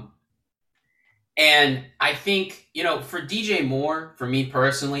 And I think, for DJ Moore, for me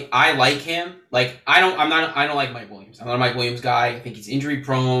personally, I like him. Like, I don't like Mike Williams. I'm not a Mike Williams guy. I think he's injury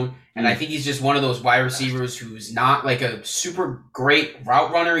prone. And I think he's just one of those wide receivers who's not like a super great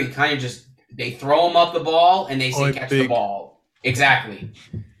route runner. He kind of just, they throw him up the ball and they say catch the ball. Exactly.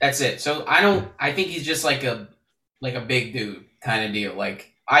 That's it. So I think he's just like a big dude kind of deal.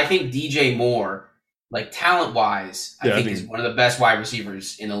 Like, I think DJ Moore, like talent wise, I think he's one of the best wide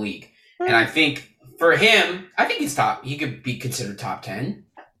receivers in the league. And I think for him, I think he could be considered top 10.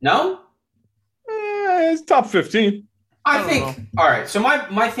 No? It's top 15. I think, all right. So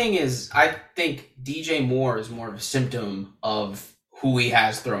my thing is, I think DJ Moore is more of a symptom of who he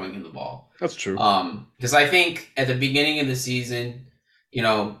has throwing in the ball. That's true. Because I think at the beginning of the season,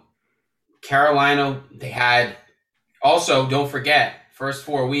 Carolina, they had also, don't forget, first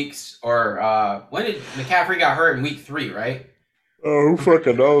 4 weeks, or when did McCaffrey got hurt in week 3, right? Oh, who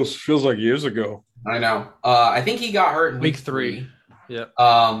fucking knows? Feels like years ago. I know. I think he got hurt in week 3. Yep.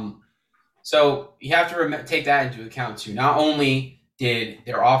 So you have to take that into account too. Not only did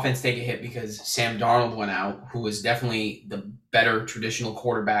their offense take a hit because Sam Darnold went out, who was definitely the better traditional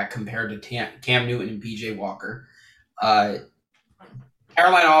quarterback compared to Cam Newton and PJ Walker.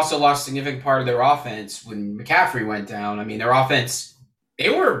 Carolina also lost a significant part of their offense when McCaffrey went down. I mean, their offense, they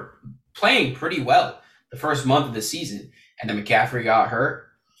were playing pretty well the first month of the season. And then McCaffrey got hurt,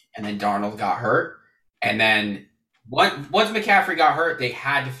 and then Darnold got hurt. And then once McCaffrey got hurt, they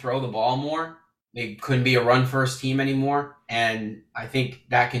had to throw the ball more. They couldn't be a run-first team anymore. And I think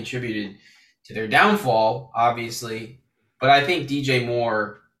that contributed to their downfall, obviously. But I think DJ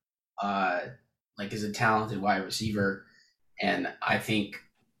Moore, is a talented wide receiver. And I think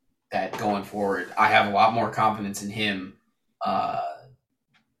that going forward, I have a lot more confidence in him to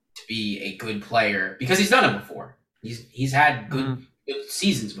be a good player because he's done it before. He's had good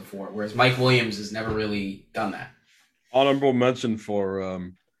seasons before, whereas Mike Williams has never really done that. Honorable mention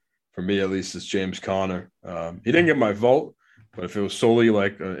for me at least is James Conner. He didn't get my vote, but if it was solely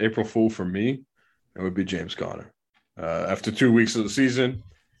like an April Fool for me, it would be James Conner. After 2 weeks of the season,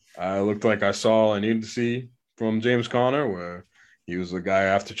 I looked like I saw all I needed to see from James Conner, where he was the guy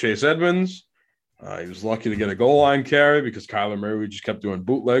after Chase Edmonds. He was lucky to get a goal line carry because Kyler Murray just kept doing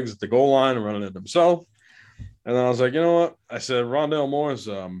bootlegs at the goal line and running it himself. And then I was like, you know what? I said, Rondale Moore's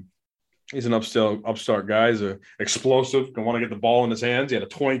he's an upstart guy. He's explosive. Can want to get the ball in his hands. He had a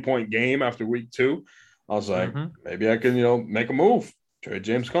 20-point game after week 2. I was like, maybe I can, make a move. Trade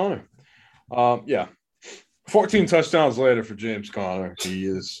James Conner. 14 touchdowns later for James Conner. He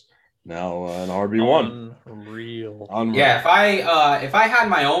is now an RB1. Unreal. Yeah, if I had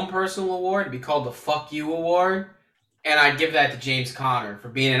my own personal award, it'd be called the Fuck You Award, and I'd give that to James Conner for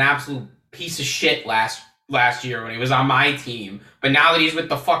being an absolute piece of shit last year when he was on my team. But now that he's with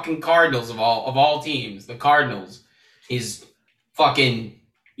the fucking Cardinals of all teams, the Cardinals, he's fucking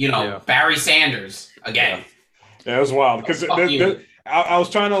Barry Sanders again. Yeah, it was wild because I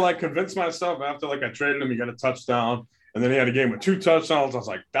was trying to convince myself after I traded him, he got a touchdown. And then he had a game with 2 touchdowns. I was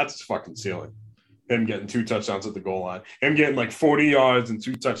like, that's his fucking ceiling. Him getting 2 touchdowns at the goal line. Him getting 40 yards and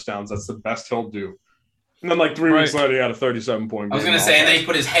 2 touchdowns. That's the best he'll do. And then 3 weeks later, he had a 37-point game. I was going to say, and then he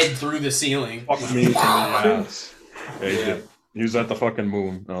put his head through the ceiling. Fuck me in the ass. Yeah, he did. He was at the fucking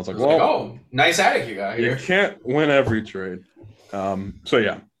moon. And I was like, nice attic you got here. You can't win every trade.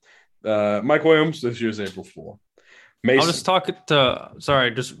 Mike Williams, this year's April Fool. Mason. I'll just talk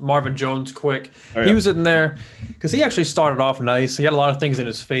just Marvin Jones quick. Oh, yeah. He was in there because he actually started off nice. He had a lot of things in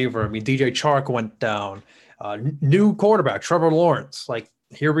his favor. I mean, DJ Chark went down. New quarterback, Trevor Lawrence.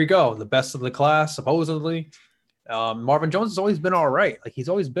 Here we go. The best of the class, supposedly. Marvin Jones has always been all right. He's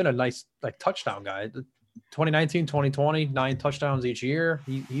always been a nice touchdown guy. 2019, 2020, 9 touchdowns each year.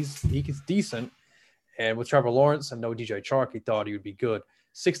 He's decent. And with Trevor Lawrence and no DJ Chark, he thought he would be good.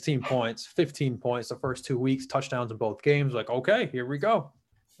 16 points, 15 points the first 2 weeks, touchdowns in both games. Okay, here we go.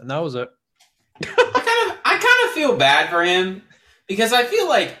 And that was it. I kind of feel bad for him because I feel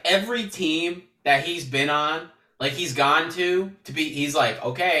like every team that he's been on, he's gone to be, he's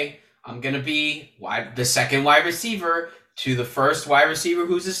okay, I'm going to be the second wide receiver to the first wide receiver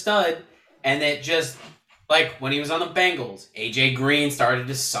who's a stud. And it just, when he was on the Bengals, AJ Green started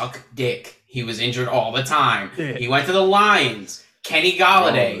to suck dick. He was injured all the time. Yeah. He went to the Lions. Kenny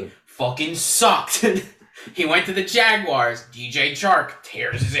Galladay fucking sucked. He went to the Jaguars. DJ Chark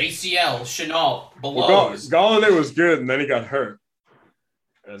tears his ACL. Chenault blows. Galladay was good, and then he got hurt.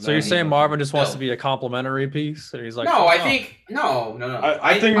 So you're saying Marvin just wants to be a complimentary piece? And he's like, no, I think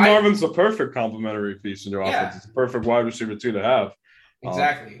Marvin's the perfect complimentary piece in your offense. It's the perfect wide receiver too to have.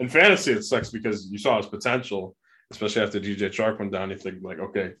 Exactly. In fantasy, it sucks because you saw his potential, especially after DJ Chark went down. You think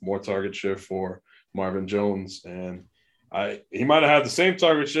okay, more target share for Marvin Jones, and he might have had the same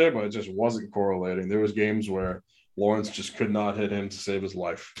target share, but it just wasn't correlating. There was games where Lawrence just could not hit him to save his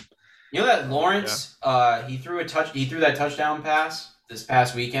life. You know that Lawrence, he threw that touchdown pass this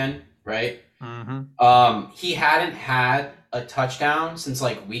past weekend, right? Mm-hmm. He hadn't had a touchdown since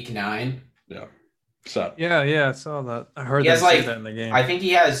week 9. Yeah. So. Yeah, I saw that. I heard that say that in the game. I think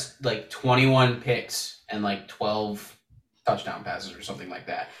he has 21 picks and 12 touchdown passes or something like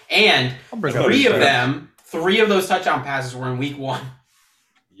that. And 3 of those touchdown passes were in week 1.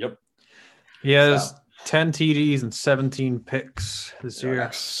 Yep. He has 10 TDs and 17 picks this year.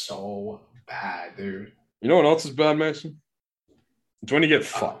 That's so bad, dude. You know what else is bad, Mason? It's when you get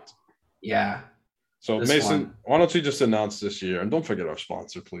fucked. Yeah. So, Mason, why don't you just announce this year? And don't forget our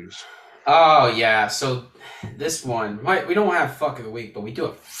sponsor, please. Oh yeah. So this one, we don't have fuck of the week, but we do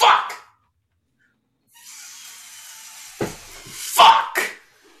a fuck. Fuck.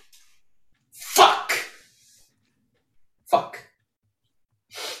 Fuck.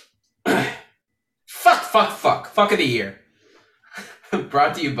 Fuck. Fuck of the year.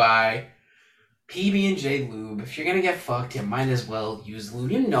 Brought to you by PB&J Lube. If you're gonna get fucked, you might as well use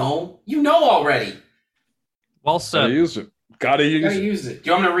lube. You know already. Well Gotta said. use it. Gotta You use gotta it. use it. Do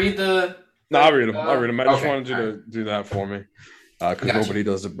you want me to read the? No, I'll read them. I just Okay, wanted you to do that for me because Gotcha. nobody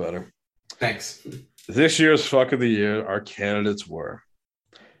does it better. Thanks. This year's fuck of the year, our candidates were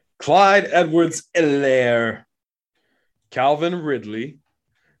Clyde Edwards-Helaire, Calvin Ridley,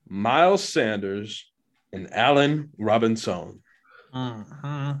 Miles Sanders, and Allen Robinson.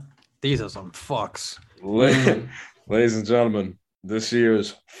 Mhm. These are some fucks. Ladies and gentlemen, this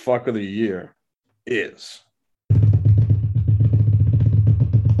year's fuck of the year is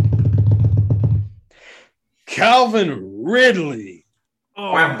Calvin Ridley.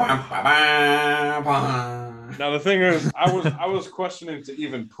 Bam, bam, bam, bam, bam. Now the thing is, I was questioning to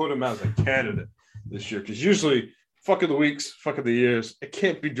even put him as a candidate this year because usually fuck of the weeks, fuck of the years, it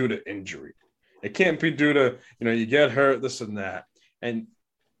can't be due to injury. It can't be due to you get hurt, this and that. And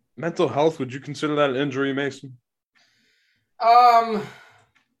mental health, would you consider that an injury, Mason? I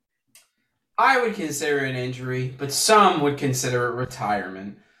would consider it an injury, but some would consider it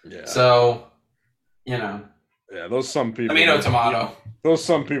retirement. Yeah. So, Yeah, those some people. tomato. Those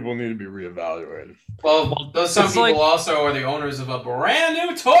some people need to be reevaluated. Well, those some it's people like- also are the owners of a brand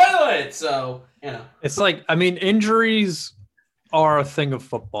new toilet. So, It's like, I mean, injuries are a thing of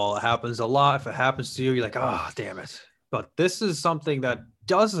football. It happens a lot. If it happens to you, you're like, oh, damn it. But this is something that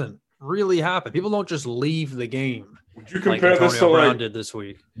doesn't really happen. People don't just leave the game Would you like compare this to Antonio Brown like did this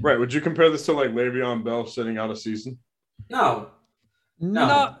week. right? Would you compare this to like Le'Veon Bell sitting out a season? no.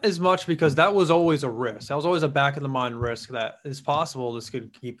 Not as much because that was always a risk. That was always a back of the mind risk that it's possible this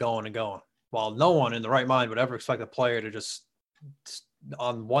could keep going and going. While no one in the right mind would ever expect a player to just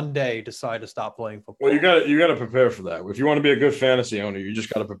on one day decide to stop playing football. Well, you got to prepare for that. If you want to be a good fantasy owner, you just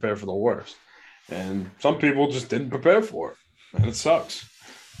got to prepare for the worst. And some people just didn't prepare for it, and it sucks.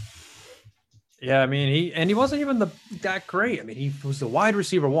 Yeah, I mean, he wasn't even that great. I mean, he was the wide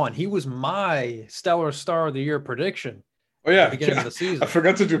receiver one. He was my stellar star of the year prediction. Oh yeah, at the beginning of the season. I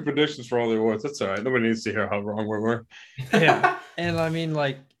forgot to do predictions for all the awards. That's all right. Nobody needs to hear how wrong we were. Yeah, and I mean,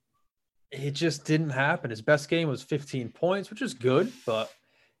 like, it just didn't happen. His best game was 15 points, which is good, but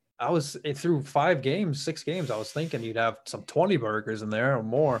through 6 games, I was thinking you'd have some 20 burgers in there or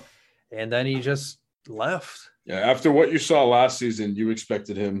more, and then he just left. Yeah, after what you saw last season, you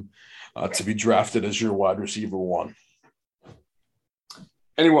expected him to be drafted as your wide receiver one,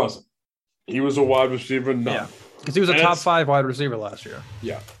 and he wasn't. He was a wide receiver none. Yeah. Because he was a top 5 wide receiver last year.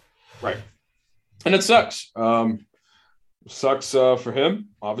 Yeah, right. And it sucks. Sucks for him.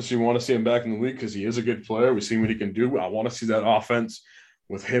 Obviously, we want to see him back in the league because he is a good player. We've seen what he can do. I want to see that offense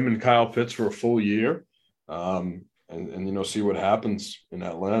with him and Kyle Pitts for a full year, and see what happens in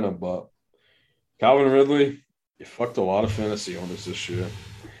Atlanta. But Calvin Ridley, you fucked a lot of fantasy owners this year.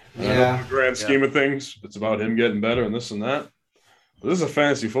 And I know in the grand scheme of things, it's about him getting better and this and that. But this is a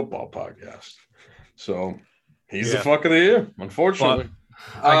fantasy football podcast, so. He's the fuck of the year, unfortunately.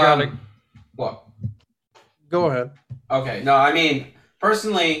 But I got it. What? Go ahead. Okay. No, I mean,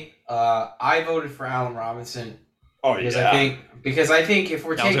 personally, I voted for Allen Robinson. Oh, because yeah. I think if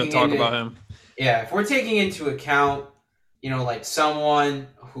we're I was taking going to talk about him. Yeah, if we're taking into account, like someone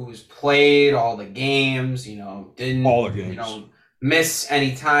who's played all the games, didn't all the games. Miss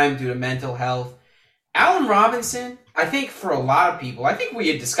any time due to mental health. Allen Robinson, I think for a lot of people, I think we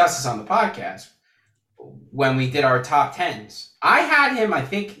had discussed this on the podcast when we did our top 10s. I had him, I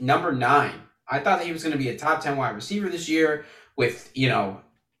think, number 9. I thought that he was going to be a top 10 wide receiver this year with,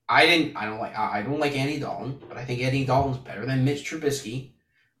 I don't like Andy Dalton, but I think Andy Dalton's better than Mitch Trubisky.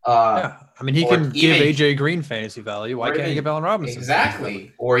 Yeah, I mean, he can give AJ Green fantasy value. Why can't he give Allen Robinson?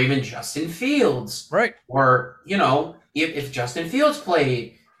 Exactly. Or even Justin Fields. Right. Or, if Justin Fields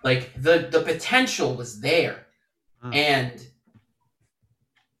played, like, the potential was there. And,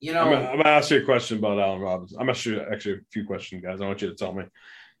 I'm going to ask you a question about Allen Robinson. I'm actually a few questions, guys. I want you to tell me.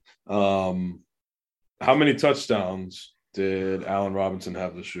 How many touchdowns did Allen Robinson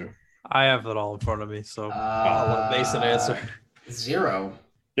have this year? I have it all in front of me, so I'll let Mason answer. 0.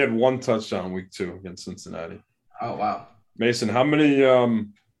 He had 1 touchdown week 2 against Cincinnati. Oh, wow. Mason, how many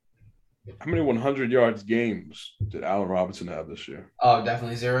 100 yards games did Allen Robinson have this year? Oh,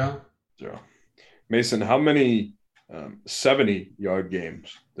 definitely 0. 0. Mason, how many 70-yard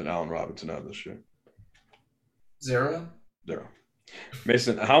games did Allen Robinson have this year? 0. 0.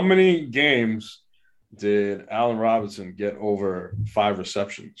 Mason, how many games did Allen Robinson get over 5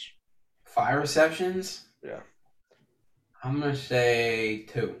 receptions? 5 receptions? Yeah, I'm gonna say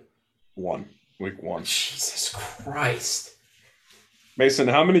 2. week 1. Jesus Christ. Mason,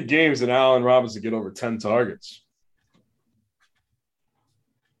 how many games did Allen Robinson get over 10 targets?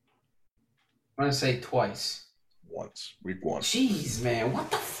 I'm gonna say twice. Once, week 1. Jeez, man,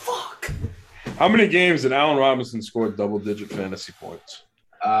 what the fuck? How many games did Allen Robinson score double-digit fantasy points?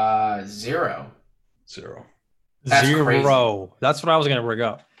 0. 0. That's 0. crazy. That's what I was going to bring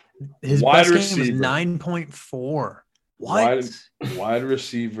up. His Wide best game was receiver. 9.4. What? Wide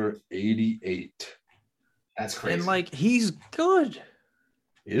receiver 88. That's crazy. And like he's good.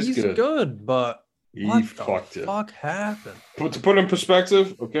 He's good. But He what fucked the it. fuck happened? But to put in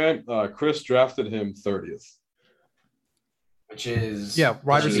perspective, okay, Chris drafted him 30th. Which is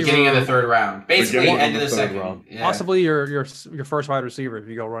wide receiver. beginning of the 3rd round. Basically Beginning end of of the the 3rd second. round. Yeah. Possibly your first wide receiver if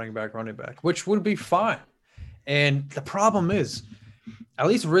you go running back, which would be fine. And the problem is, at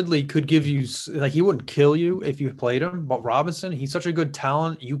least Ridley could give you like he wouldn't kill you if you played him. But Robinson, he's such a good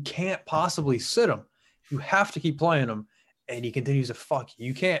talent, you can't possibly sit him. You have to keep playing him, and he continues to fuck you.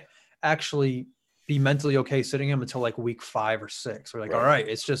 You can't actually be mentally okay sitting him until like week 5 or 6. We're like, all right,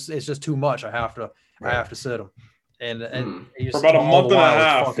 it's just too much. I have to sit him. And for about a month and a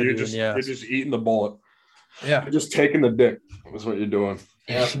half, you're just eating the bullet. Yeah, You're just taking the dick. That's what you're doing.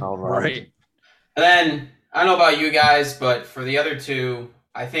 Yep. right. And then I don't know about you guys, but for the other two,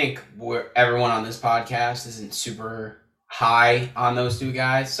 I think everyone on this podcast isn't super high on those two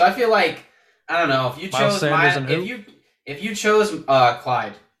guys. So I feel like I don't know if you chose if you chose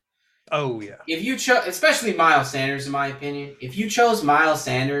Clyde. Oh yeah. If you chose, especially Miles Sanders, in my opinion, if you chose Miles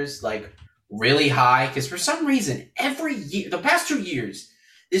Sanders like really high, because for some reason every year, the past 2 years,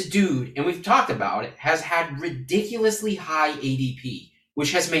 this dude, and we've talked about it, has had ridiculously high ADP,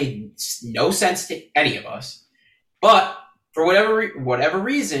 which has made no sense to any of us. But for whatever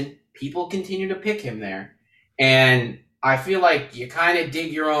reason, people continue to pick him there, and I feel like you kind of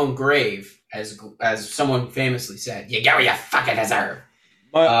dig your own grave, as someone famously said. You get what you fucking deserve.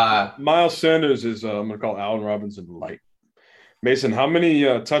 Miles Sanders is I'm going to call Allen Robinson light. Mason, how many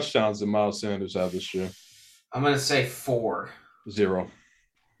touchdowns did Miles Sanders have this year? I'm going to say 4. 0.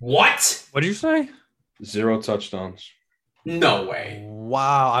 What? What'd you say? 0 touchdowns. No way.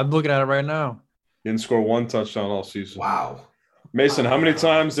 Wow, I'm looking at it right now. He didn't score 1 touchdown all season. Wow. Mason, how many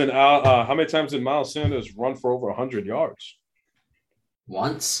times did Miles Sanders run for over 100 yards?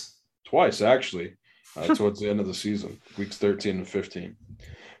 Once. Twice, actually, towards the end of the season, weeks 13 and 15.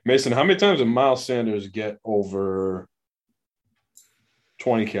 Mason, how many times did Miles Sanders get over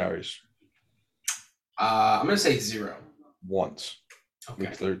 20 carries? I'm going to say 0. Once. Okay.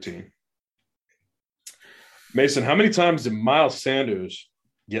 Week 13. Mason, how many times did Miles Sanders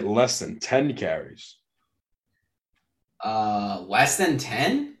get less than 10 carries? Less than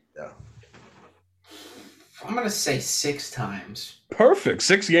 10? Yeah. I'm going to say 6 times. Perfect.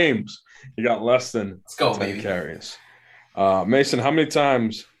 6 games. He got less than Let's go, 10 baby. carries. Mason, how many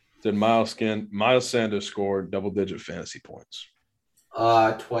times did Miles Sanders score double-digit fantasy points?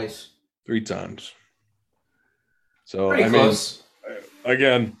 Twice. 3 times. So, Pretty close.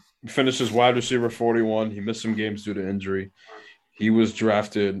 Again, he finished as wide receiver 41. He missed some games due to injury. He was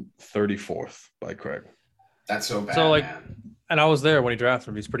drafted 34th by Craig. That's so bad, So, man. and I was there when he drafted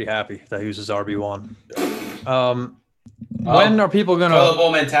him. He's pretty happy that he was his RB1. When are people Toilet gonna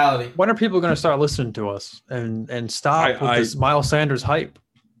bowl mentality. when are people gonna start listening to us and stop with this Miles Sanders hype?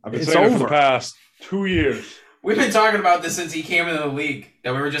 I've been It's saying it for over. the past 2 years. We've been talking about this since he came into the league.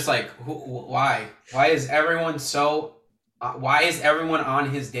 That we were just like, why? Why is everyone on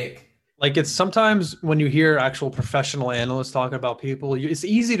his dick? Like it's sometimes when you hear actual professional analysts talking about people, it's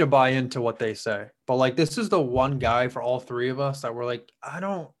easy to buy into what they say. But like this is the one guy for all 3 of us that we're like, I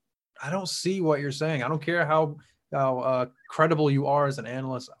don't see what you're saying. I don't care how credible you are as an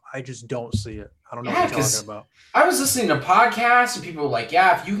analyst. I just don't see it. I don't know what you're talking about. I was listening to podcasts and people were like,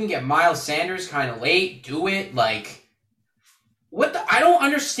 yeah, if you can get Miles Sanders kind of late, do it. Like, I don't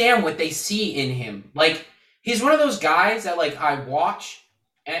understand what they see in him. Like, he's one of those guys that, like, I watch,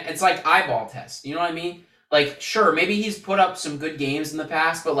 and it's like eyeball test. You know what I mean? Like, sure, maybe he's put up some good games in the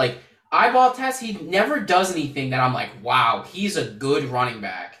past, but, like, eyeball test, he never does anything that I'm like, wow, he's a good running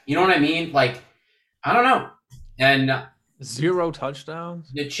back. You know what I mean? Like, I don't know. And 0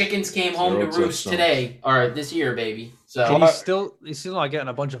 touchdowns. the chickens came home to 0 roost touchdowns. today, or this year, baby. So And he's still not getting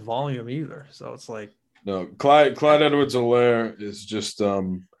a bunch of volume either. So it's like No, Clyde Edwards-Helaire is just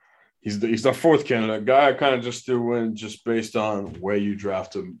He's the fourth candidate. Guy I kind of just threw in just based on where you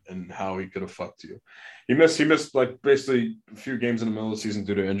draft him and how he could have fucked you. He missed like basically a few games in the middle of the season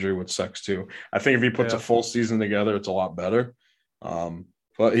due to injury, which sucks too. I think if he puts a full season together, it's a lot better.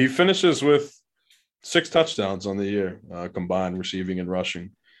 But he finishes with 6 touchdowns on the year, combined receiving and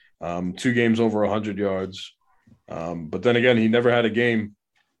rushing. 2 games over 100 yards. But then again, he never had a game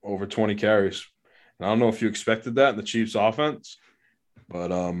over 20 carries. And I don't know if you expected that in the Chiefs offense, but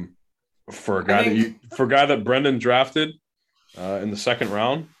for a guy that Brendan drafted in the second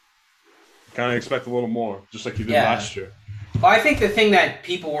round, kind of expect a little more, just like you did last year. Well, I think the thing that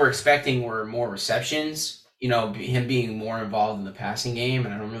people were expecting were more receptions, him being more involved in the passing game,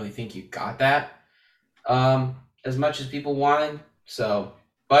 and I don't really think you got that as much as people wanted. So,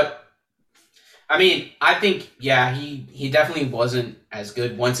 but I mean, I think, he definitely wasn't as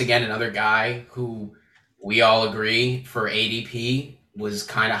good. Once again, another guy who we all agree for ADP was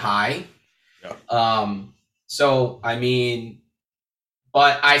kind of high. Yeah. So, I mean,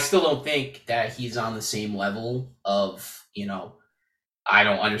 but I still don't think that he's on the same level of, I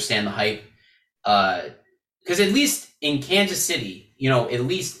don't understand the hype. Because at least in Kansas City, at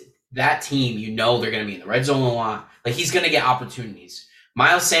least that team, they're going to be in the red zone a lot. Like, he's going to get opportunities.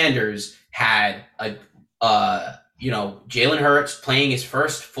 Miles Sanders had Jalen Hurts playing his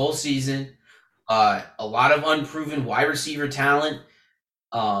first full season, a lot of unproven wide receiver talent.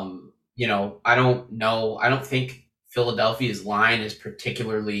 I don't know. I don't think Philadelphia's line is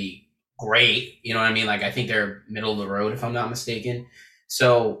particularly great. You know what I mean? Like, I think they're middle of the road, if I'm not mistaken.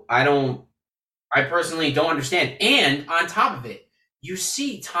 So I personally don't understand. And on top of it, you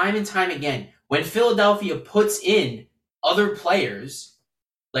see time and time again, when Philadelphia puts in other players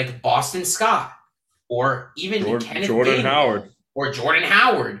like Boston Scott or even Jordan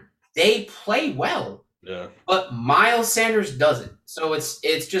Howard, they play well. Yeah. But Miles Sanders doesn't. So it's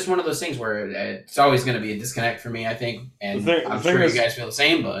just one of those things where it's always going to be a disconnect for me, I think. And I'm sure you guys feel the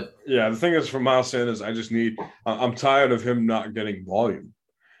same, but yeah, the thing is for Miles Sanders, I'm tired of him not getting volume.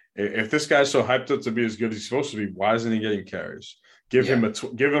 If this guy's so hyped up to be as good as he's supposed to be, why isn't he getting carries? Give him a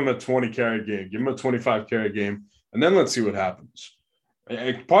 20 carry game, give him a 25 carry game, and then let's see what happens.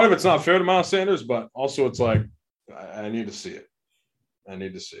 Part of it's not fair to Miles Sanders, but also it's like I need to see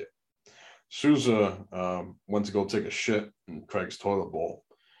it. Souza went to go take a shit in Craig's toilet bowl.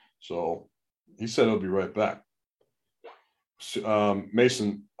 So he said he'll be right back.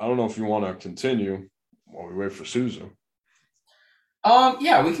 Mason, I don't know if you want to continue while we wait for Souza.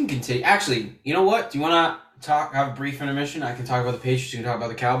 Yeah, we can continue. Actually, you know what? Do you want to have a brief intermission? I can talk about the Patriots. You can talk about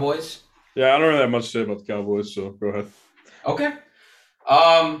the Cowboys. Yeah, I don't really have much to say about the Cowboys, so go ahead. Okay.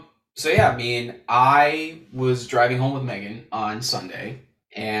 So yeah, I mean, I was driving home with Megan on Sunday.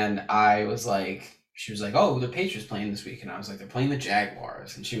 And she was like, oh, the Patriots playing this week. And I was like, they're playing the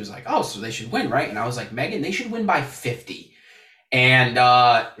Jaguars. And she was like, oh, so they should win, right? And I was like, Megan, they should win by 50. And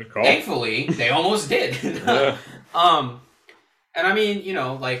thankfully, they almost did. Yeah. And I mean,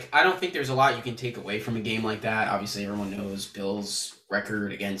 I don't think there's a lot you can take away from a game like that. Obviously, everyone knows Bill's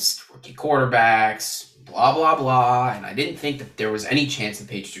record against rookie quarterbacks, blah, blah, blah. And I didn't think that there was any chance the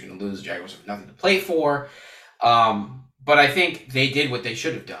Patriots were going to lose. The Jaguars have nothing to play for. But I think they did what they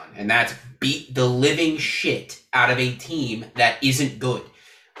should have done, and that's beat the living shit out of a team that isn't good.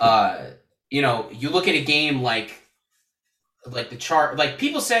 You look at a game like the chart, like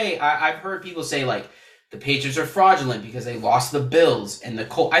people say, I've heard people say like the Patriots are fraudulent because they lost the Bills and the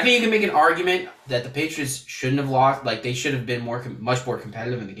Colts. I think you can make an argument that the Patriots shouldn't have lost, like they should have been much more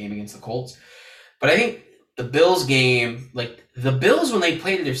competitive in the game against the Colts. But I think the Bills game, like the Bills when they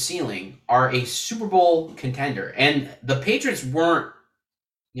play to their ceiling, are a Super Bowl contender. And the Patriots weren't,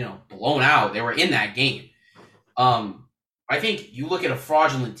 blown out. They were in that game. I think you look at a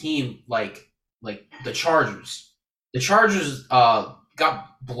fraudulent team like the Chargers. The Chargers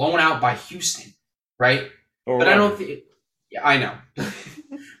got blown out by Houston, right? But I don't think I know.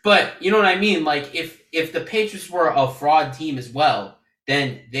 But you know what I mean? Like if the Patriots were a fraud team as well,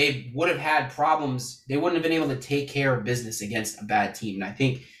 then they would have had problems. They wouldn't have been able to take care of business against a bad team. And I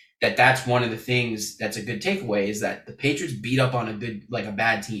think that that's one of the things that's a good takeaway is that the Patriots beat up on a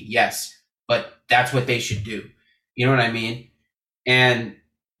bad team. Yes, but that's what they should do. You know what I mean? And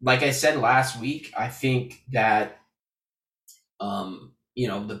like I said last week, I think that,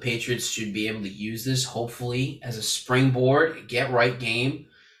 the Patriots should be able to use this hopefully as a springboard, get right game.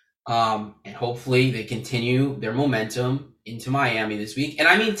 And hopefully they continue their momentum into Miami this week. And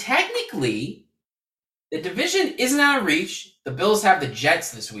I mean, technically, the division isn't out of reach. The Bills have the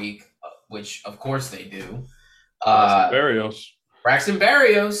Jets this week, which of course they do. Barrios. Braxton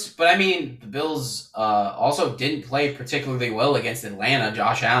Berrios. But I mean, the Bills also didn't play particularly well against Atlanta.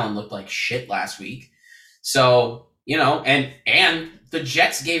 Josh Allen looked like shit last week. So, and the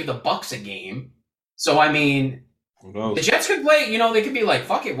Jets gave the Bucks a game. So I mean, the Jets could play, they could be like,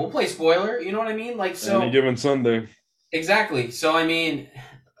 fuck it, we'll play spoiler. You know what I mean? Like, so any given Sunday. Exactly. So I mean,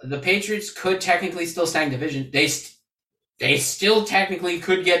 the Patriots could technically still snag division. They still technically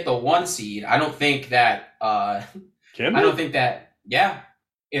could get the 1 seed. I don't think that Can I don't think that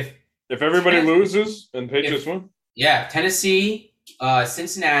If everybody loses and Patriots win? Yeah, Tennessee,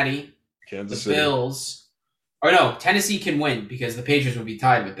 Cincinnati, Kansas the City. Bills. Or no, Tennessee can win because the Patriots would be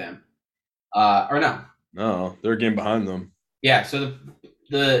tied with them. Or no. No, they're a game behind them. Yeah, so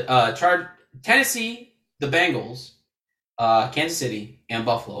Tennessee, the Bengals, Kansas City, and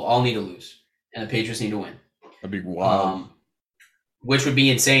Buffalo all need to lose, and the Patriots need to win. That'd be wild. Which would be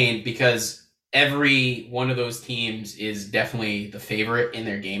insane because every one of those teams is definitely the favorite in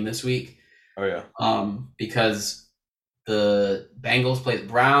their game this week. Oh yeah. Because the Bengals play the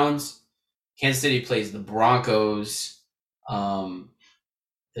Browns, Kansas City plays the Broncos, the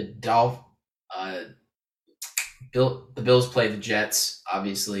Bills play the Jets,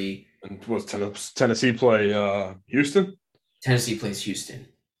 obviously. And what's Tennessee play Houston? Tennessee plays Houston.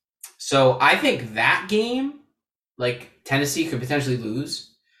 So I think that game, like, Tennessee could potentially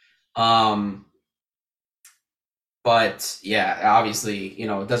lose. But yeah, obviously,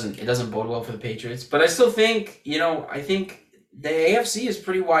 it doesn't bode well for the Patriots. But I still think, I think the AFC is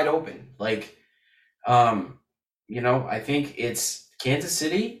pretty wide open. Like, I think it's Kansas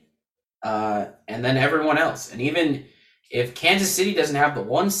City, and then everyone else. And even if Kansas City doesn't have the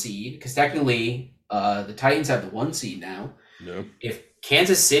 1 seed, because technically the Titans have the 1 seed now. Yeah. If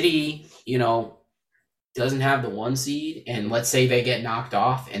Kansas City, doesn't have the 1 seed, and let's say they get knocked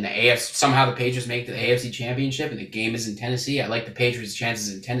off, and somehow the Patriots make the AFC Championship, and the game is in Tennessee, I like the Patriots'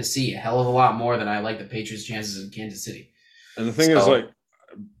 chances in Tennessee a hell of a lot more than I like the Patriots' chances in Kansas City. And the thing is, like,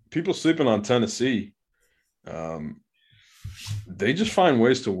 people sleeping on Tennessee, they just find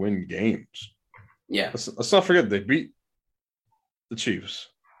ways to win games. Yeah. Let's not forget they beat the Chiefs.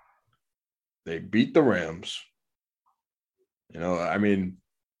 They beat the Rams. I mean,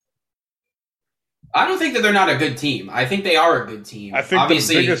 I don't think that they're not a good team. I think they are a good team. I think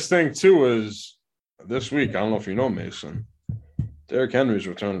obviously, the biggest thing, too, is this week, I don't know if you know, Mason, Derrick Henry's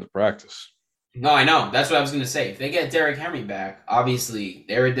returning to practice. No, I know. That's what I was going to say. If they get Derrick Henry back, obviously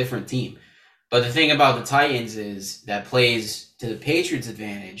they're a different team. But the thing about the Titans is that plays to the Patriots'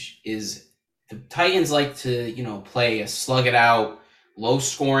 advantage is the Titans like to, play a slug-it-out,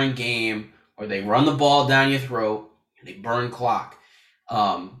 low-scoring game where they run the ball down your throat and they burn clock.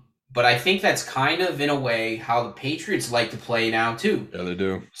 But I think that's kind of, in a way, how the Patriots like to play now, too. Yeah, they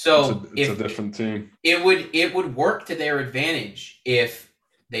do. So it's a different team. It would work to their advantage if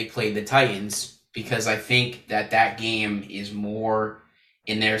they played the Titans, because I think that game is more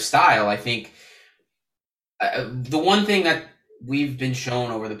in their style. I think the one thing that we've been shown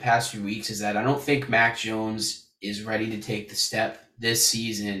over the past few weeks is that I don't think Mac Jones is ready to take the step this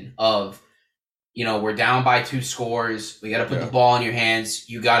season of, we're down by 2 scores. We got to put the ball in your hands.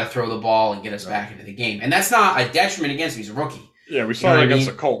 You got to throw the ball and get us back into the game. And that's not a detriment against him. He's a rookie. Yeah, we saw it against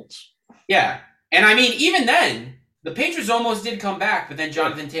the Colts. Yeah. And I mean, even then, the Patriots almost did come back, but then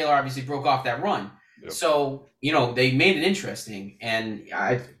Jonathan Taylor obviously broke off that run. Yep. So, they made it interesting. And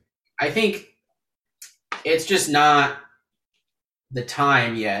I think it's just not the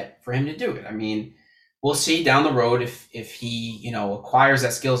time yet for him to do it. I mean, we'll see down the road if he, acquires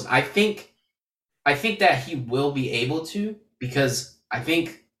that skills. I think that he will be able to, because I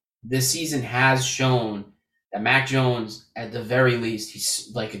think this season has shown that Mac Jones, at the very least,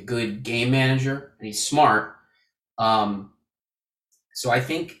 he's like a good game manager and he's smart. So I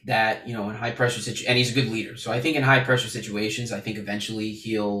think that, in high pressure situations, and he's a good leader. So I think in high pressure situations, I think eventually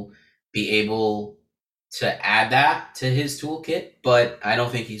he'll be able to add that to his toolkit, but I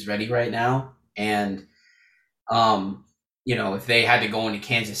don't think he's ready right now. And, if they had to go into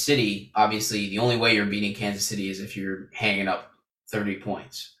Kansas City, obviously the only way you're beating Kansas City is if you're hanging up 30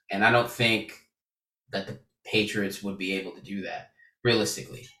 points. And I don't think that the Patriots would be able to do that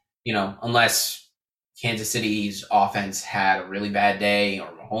realistically, unless Kansas City's offense had a really bad day or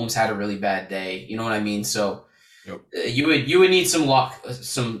Mahomes had a really bad day. You know what I mean? So yep. You would need some luck,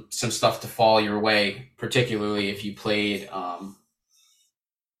 some stuff to fall your way, particularly if you played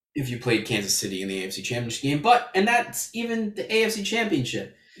Kansas City in the AFC Championship game. And that's even the AFC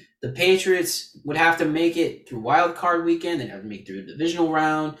Championship. The Patriots would have to make it through wild card weekend. They'd have to make it through the divisional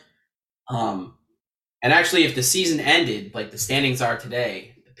round. And actually, if the season ended like the standings are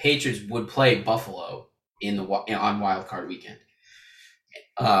today, the Patriots would play Buffalo on wild card weekend.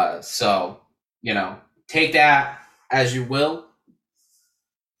 So, take that as you will.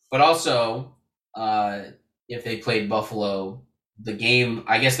 But also, if they played Buffalo, the game,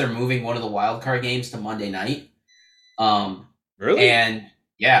 I guess they're moving one of the wild card games to Monday night. Really? And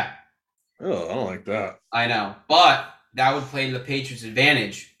yeah, Oh, I don't like that. I know. But that would play to the Patriots'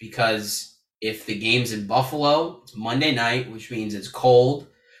 advantage because if the game's in Buffalo, it's Monday night, which means it's cold,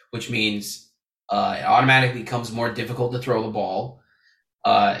 which means it automatically becomes more difficult to throw the ball.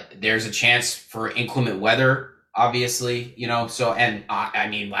 There's a chance for inclement weather, obviously, So, and I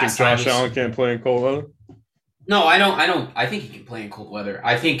mean, last Think time Josh Allen can't play in cold weather? No, I don't. I think he can play in cold weather.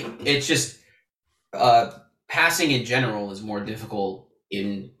 I think it's just passing in general is more difficult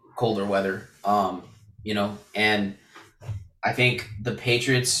in colder weather. And I think the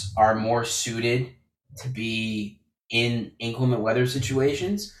Patriots are more suited to be in inclement weather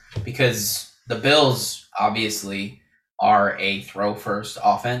situations because the Bills obviously are a throw first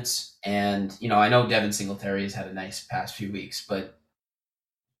offense. And, I know Devin Singletary has had a nice past few weeks, but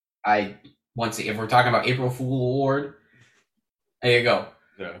if we're talking about April Fool Award, there you go.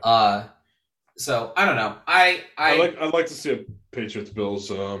 Yeah. So I don't know. I'd like to see a Patriots Bills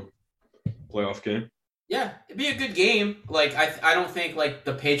playoff game. Yeah, it'd be a good game. Like I don't think like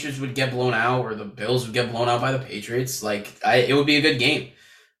the Patriots would get blown out or the Bills would get blown out by the Patriots. Like it would be a good game.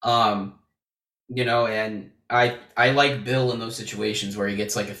 And I like Bill in those situations where he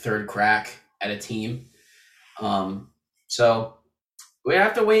gets like a third crack at a team. So we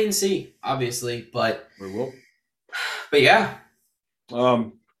have to wait and see, obviously, but we will. But yeah.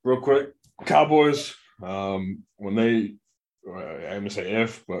 Real quick, Cowboys. When they, I'm gonna say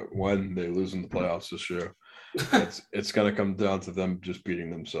if, but when they lose in the playoffs this year, it's gonna come down to them just beating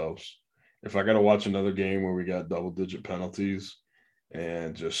themselves. If I gotta watch another game where we got double-digit penalties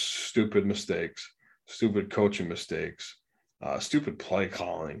and just stupid mistakes, stupid coaching mistakes, stupid play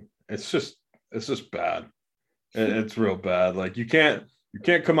calling, it's just bad. It's real bad. Like you can't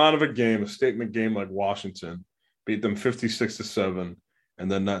come out of a statement game like Washington, beat them 56-7,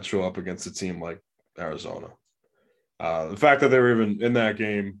 and then not show up against a team like Arizona. The fact that they were even in that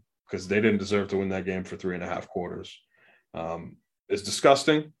game because they didn't deserve to win that game for 3.5 quarters is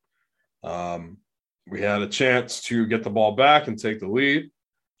disgusting. We had a chance to get the ball back and take the lead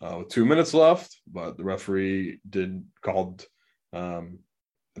with 2 minutes left, but the referee called, I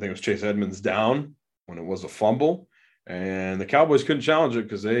think it was Chase Edmonds down when it was a fumble, and the Cowboys couldn't challenge it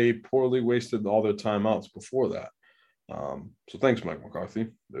because they poorly wasted all their timeouts before that. So thanks, Mike McCarthy.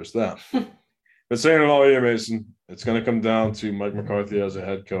 There's that. But saying it all year, Mason, it's going to come down to Mike McCarthy as a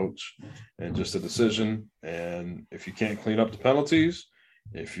head coach and just a decision. And if you can't clean up the penalties,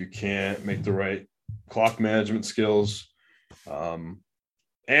 if you can't make the right clock management skills,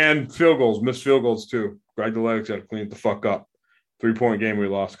 and field goals, missed field goals too. Greg Delatic's got to clean it the fuck up. 3-point game we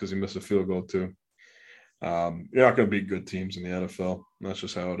lost because he missed a field goal too. You're not going to beat good teams in the NFL. That's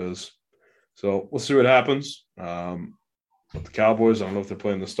just how it is. So we'll see what happens. But the Cowboys, I don't know if they're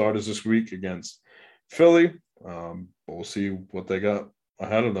playing the starters this week against Philly, but we'll see what they got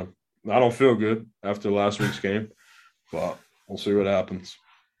ahead of them. I don't feel good after last week's game, but we'll see what happens.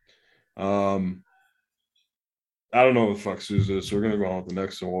 I don't know what the fuck Suze is, so we're going to go on with the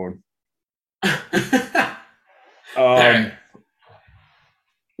next award. Right.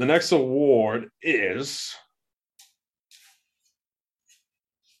 The next award is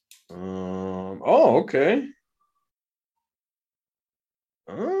okay.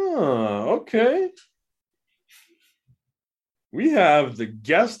 Okay. We have the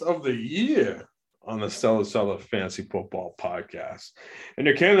guest of the year on the Stellar Seller Fantasy Football podcast. And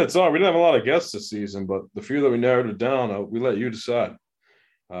your candidates are, we didn't have a lot of guests this season, but the few that we narrowed it down, we let you decide.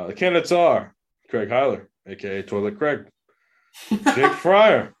 The candidates are Craig Heiler, a.k.a. Toilet Craig, Jake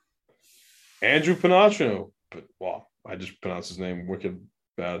Fryer, Andrew Panaccio, I just pronounced his name wicked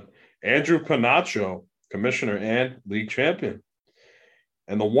bad, Andrew Panaccio, commissioner and league champion,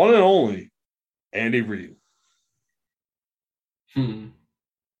 and the one and only Andy Reid.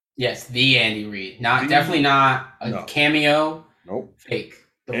 Yes, the Andy Reid. Definitely not a cameo. Nope. Fake.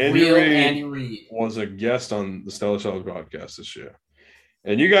 Andy Reid was a guest on the Stellar Seller podcast this year.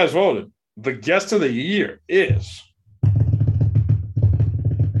 And you guys voted. The guest of the year is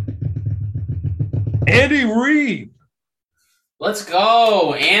Andy Reid. Let's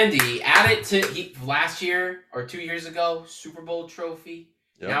go, Andy. Add it to last year or 2 years ago, Super Bowl trophy.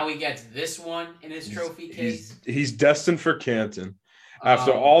 Yep. Now he gets this one in his trophy case. He's destined for Canton.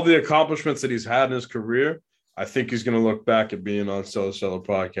 After all the accomplishments that he's had in his career, I think he's going to look back at being on Stellar Seller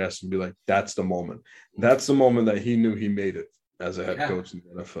podcast and be like, that's the moment. That's the moment that he knew he made it as a head coach in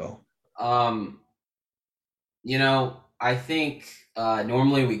the NFL. I think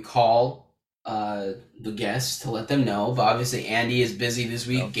normally we call the guests to let them know, but obviously Andy is busy this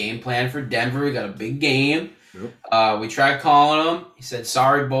week. Yep. Game plan for Denver. We got a big game. Yep. We tried calling him. He said,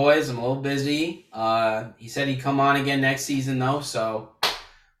 "Sorry, boys, I'm a little busy." He said he'd come on again next season, though, so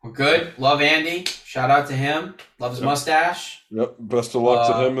we're good. Love Andy. Shout out to him. Love his mustache. Yep. Best of luck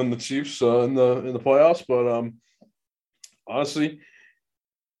to him and the Chiefs in the playoffs. But honestly,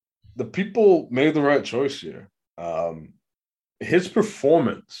 the people made the right choice here. His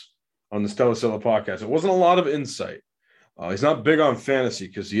performance on the Stellar podcast, it wasn't a lot of insight. He's not big on fantasy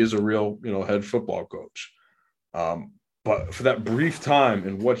because he is a real, head football coach. But for that brief time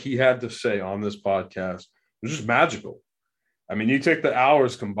and what he had to say on this podcast, it was just magical. I mean, you take the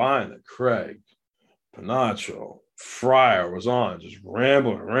hours combined that Craig, Panacho, Fryer was on, just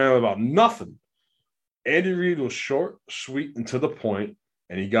rambling about nothing. Andy Reid was short, sweet, and to the point,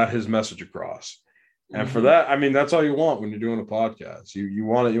 and he got his message across. And for that, I mean, that's all you want when you're doing a podcast. You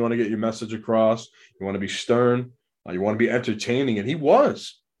want to get your message across. You want to be stern. You want to be entertaining, and he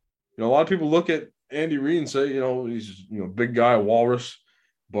was. A lot of people look at Andy Reid and say, he's big guy, walrus,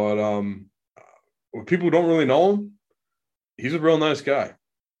 but when people who don't really know him, he's a real nice guy,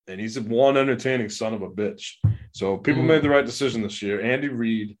 and he's one entertaining son of a bitch. So people made the right decision this year. Andy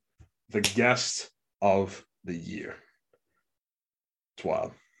Reid, the guest of the year. It's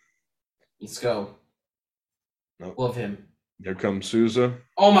wild. Let's go. Nope. Love him. Here comes Sousa.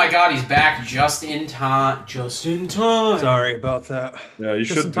 Oh my God, he's back just in time. Sorry about that. Yeah, you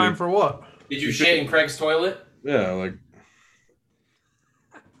Just should in time be. for what? Did you shit in Craig's toilet? Yeah, like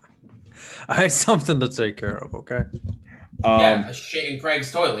I had something to take care of. Okay. Yeah, a shit in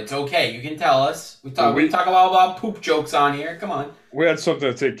Craig's toilet. It's okay. You can tell us. We talk a lot about poop jokes on here. Come on. we had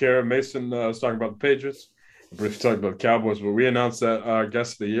something to take care of. Mason was talking about the Patriots. Briefly talked about the Cowboys, but we announced that our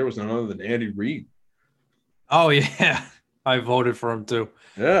guest of the year was none other than Andy Reid. Oh yeah, I voted for him too.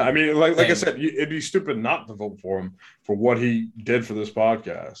 Yeah, I mean, like I said, it'd be stupid not to vote for him for what he did for this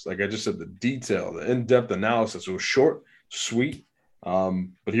podcast. Like I just said, the detail, the in-depth analysis. It was short, sweet,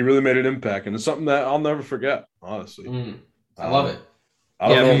 but he really made an impact, and it's something that I'll never forget. Honestly, I love it. I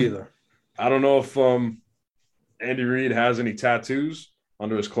don't know me either. I don't know if Andy Reid has any tattoos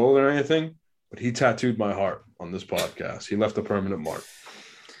under his clothing or anything, but he tattooed my heart on this podcast. He left a permanent mark.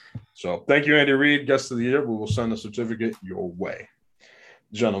 So thank you, Andy Reid, guest of the year. We will send a certificate your way.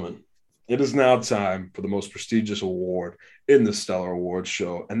 Gentlemen, it is now time for the most prestigious award in the Stellar Awards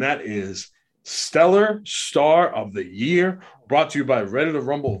show, and that is Stellar Star of the Year, brought to you by Ready to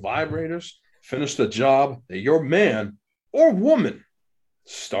Rumble Vibrators. Finish the job that your man or woman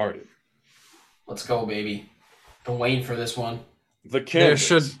started. Let's go, baby. Been waiting for this one. The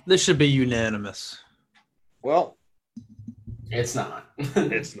candidates. This should be unanimous. Well, It's not.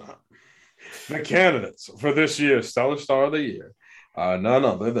 it's not. The candidates for this year's Stellar Star of the Year are none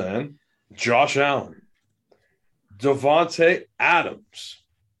other than Josh Allen, Devontae Adams,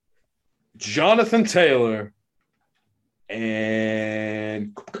 Jonathan Taylor,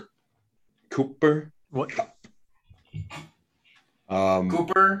 and Cooper What? Kupp.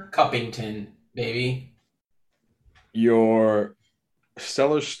 Cooper Cuppington, baby. Your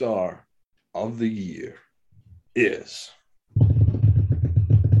Stellar Star of the Year is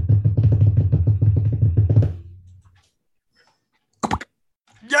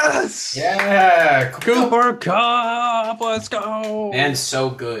Yes. Yeah. Cooper Kupp. Let's go. Man, so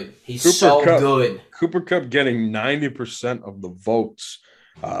good. He's Cooper so Kupp. good. Cooper Kupp getting 90% of the votes.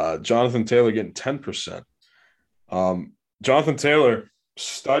 Jonathan Taylor getting 10%. Jonathan Taylor,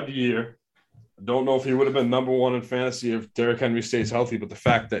 stud year. Don't know if he would have been number one in fantasy if Derrick Henry stays healthy, but the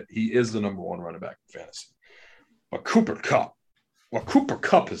fact that he is the number one running back in fantasy. But Cooper Kupp, what Cooper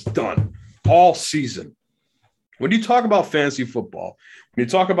Kupp has done all season. When you talk about fantasy football, when you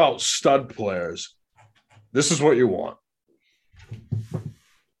talk about stud players, this is what you want.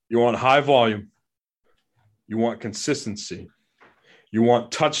 You want high volume. You want consistency. You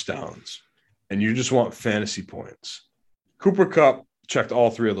want touchdowns. And you just want fantasy points. Cooper Kupp checked all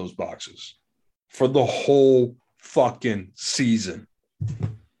three of those boxes for the whole fucking season.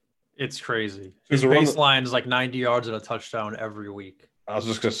 It's crazy. Is His it run- baseline is like 90 yards and a touchdown every week. I was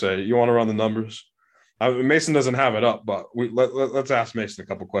just going to say, you want to run the numbers? Mason doesn't have it up, but let's ask Mason a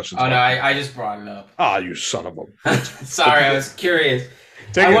couple questions. Oh, no, I just brought it up. Ah, you son of a... Sorry, I was curious.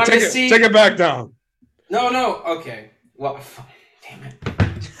 Take it back down. No. Okay. Well, damn it.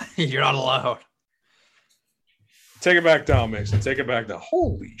 You're not allowed. Take it back down, Mason. Take it back down.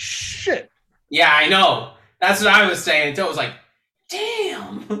 Holy shit. Yeah, I know. That's what I was saying until it was like,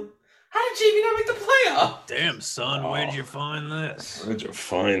 damn. How did JV not make the playoff? Damn, son, where'd you find this? Where'd you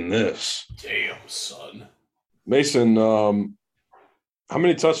find this? Damn, son. Mason, how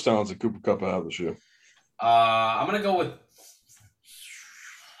many touchdowns did Cooper Kupp have this year? I'm gonna go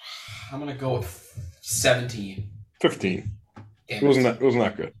with 17. 15. Damn It wasn't that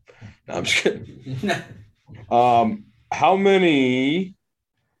good. No, I'm just kidding. it.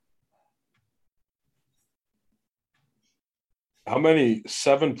 How many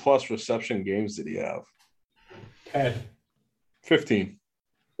 7+ reception games did he have? 10. 15.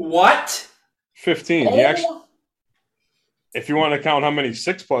 What? 15. Oh. He actually, if you want to count how many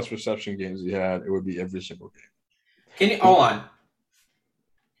 6+ reception games he had, it would be every single game. Can you hold on?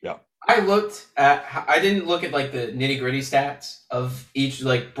 Yeah. I didn't look at like the nitty-gritty stats of each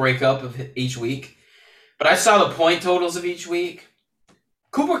like breakup of each week, but I saw the point totals of each week.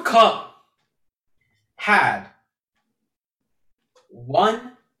 Cooper Kupp had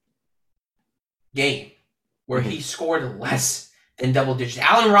one game where he scored less than double digits.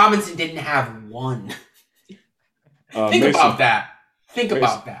 Allen Robinson didn't have one. Think about that.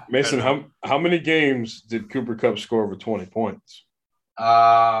 Mason, how many games did Cooper Kupp score over 20 points?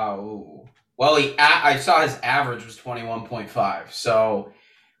 Well, I saw his average was 21.5. So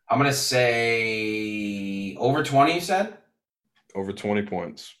I'm gonna say over 20. You said Over 20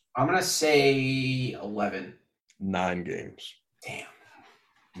 points. I'm gonna say 11. 9 games. Damn.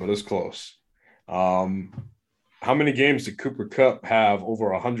 But it's close. How many games did Cooper Kupp have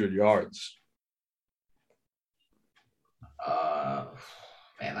over 100 yards?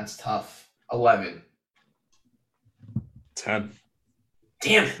 Man, that's tough. 11. 10.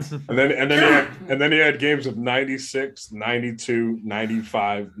 Damn it. And then he had games of 96, 92,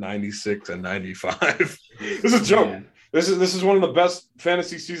 95, 96, and 95. This is a joke. Man. This is one of the best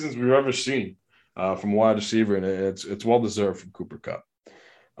fantasy seasons we've ever seen from wide receiver, and it's well deserved from Cooper Kupp.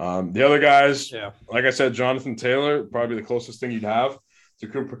 The other guys, like I said, Jonathan Taylor, probably the closest thing you'd have to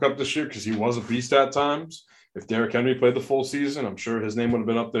Cooper Kupp this year because he was a beast at times. If Derrick Henry played the full season, I'm sure his name would have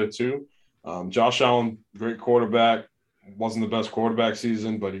been up there too. Josh Allen, great quarterback. Wasn't the best quarterback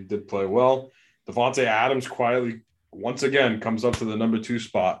season, but he did play well. Devontae Adams quietly, once again, comes up to the number 2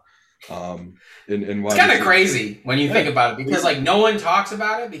 spot. It's kind of crazy when you think about it because like no one talks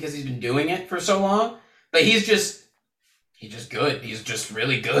about it because he's been doing it for so long, but he's just good. He's just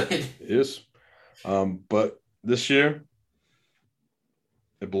really good. He is. But this year,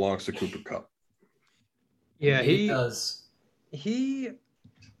 it belongs to Cooper Kupp. Yeah, he does. He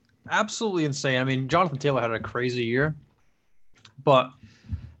absolutely insane. I mean, Jonathan Taylor had a crazy year, but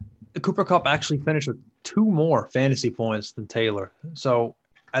Cooper Kupp actually finished with 2 more fantasy points than Taylor. So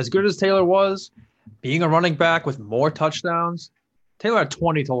as good as Taylor was, being a running back with more touchdowns, Taylor had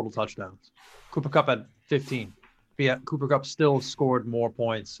 20 total touchdowns. Cooper Kupp had 15. But yet Cooper Kupp still scored more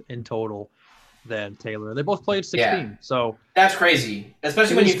points in total than Taylor. They both played 16. Yeah. So that's crazy,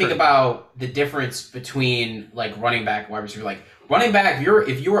 especially when you think about the difference between like running back and wide receiver. Like running back,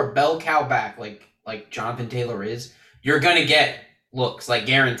 if you're a bell cow back like Jonathan Taylor is, you're gonna get looks like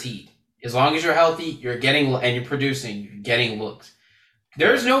guaranteed. As long as you're healthy, you're getting and you're producing, you're getting looks.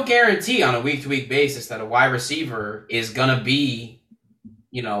 There's no guarantee on a week-to-week basis that a wide receiver is gonna be,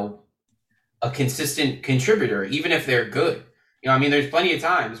 a consistent contributor, even if they're good. I mean, there's plenty of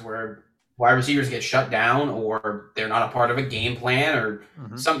times where wide receivers get shut down or they're not a part of a game plan or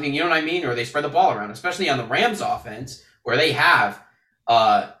something, you know what I mean? Or they spread the ball around, especially on the Rams offense where they had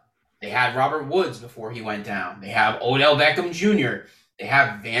Robert Woods before he went down. They have Odell Beckham Jr. They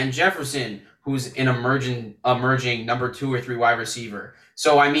have Van Jefferson, who's an emerging number 2 or 3 wide receiver.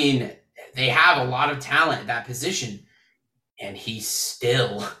 So, I mean, they have a lot of talent at that position, and he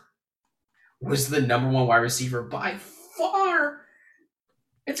still was the number 1 wide receiver by far.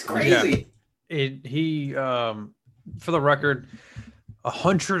 It's crazy. Yeah. He for the record,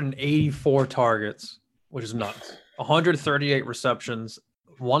 184 targets, which is nuts. 138 receptions,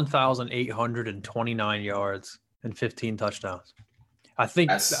 1,829 yards, and 15 touchdowns. I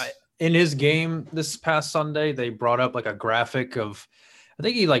think in his game this past Sunday, they brought up like a graphic of, I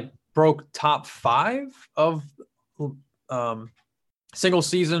think he like broke top 5 of single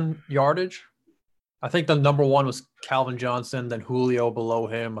season yardage. I think the number 1 was Calvin Johnson, then Julio below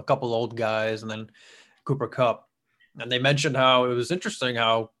him, a couple old guys, and then Cooper Kupp. And they mentioned how it was interesting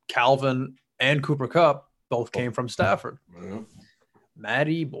how Calvin and Cooper Kupp both came from Stafford. Yeah.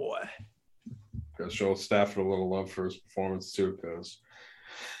 Matty boy. Got to show Stafford a little love for his performance too, because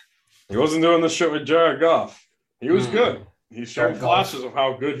he wasn't doing this shit with Jared Goff. He was good. He showed flashes of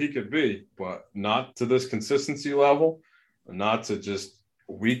how good he could be, but not to this consistency level, not to just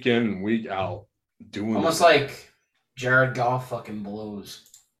week in and week out doing almost like Jared Goff fucking blows.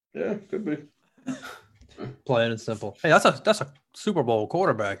 Yeah, could be. Plain and simple. Hey, that's a Super Bowl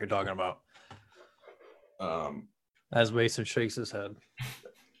quarterback you're talking about. As Mason shakes his head.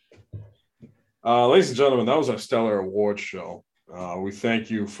 Ladies and gentlemen, that was our Stellar Awards show. We thank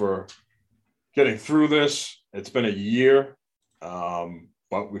you for getting through this. It's been a year,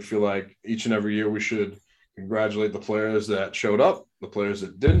 but we feel like each and every year we should congratulate the players that showed up, the players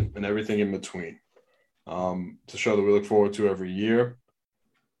that didn't, and everything in between. It's a show that we look forward to every year.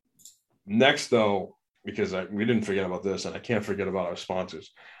 Next, though, because we didn't forget about this, and I can't forget about our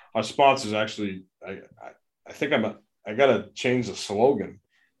sponsors. Our sponsors actually, I think I got to change the slogan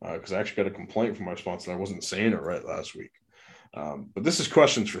because I actually got a complaint from our sponsor. I wasn't saying it right last week. But this is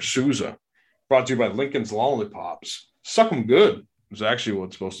Questions for Souza, brought to you by Lincoln's Lollipops. Suck 'em good is actually what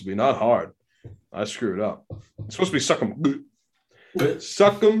it's supposed to be, not hard. I screwed up. It's supposed to be suck 'em good.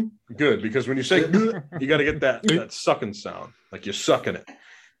 Suck 'em good, because when you say good, you got to get that sucking sound, like you're sucking it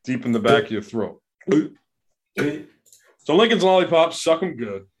deep in the back of your throat. So Lincoln's Lollipops, suck 'em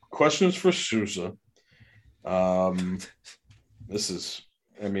good. Questions for Souza. This is,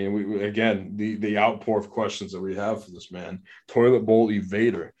 I mean, we again, the outpour of questions that we have for this man. Toilet bowl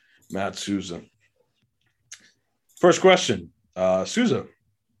evader, Matt Souza. First question, Souza,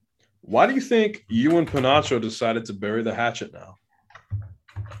 why do you think you and Panacho decided to bury the hatchet now?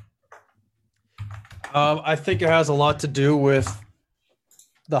 I think it has a lot to do with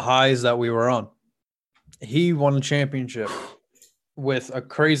the highs that we were on. He won a championship with a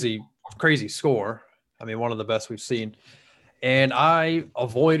crazy score. I mean, one of the best we've seen. And I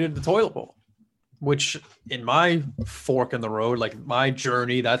avoided the toilet bowl, which in my fork in the road, like my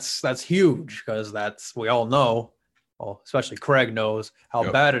journey, that's huge, because we all know, well, especially Craig knows how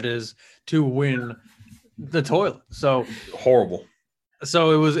bad it is to win the toilet. So horrible.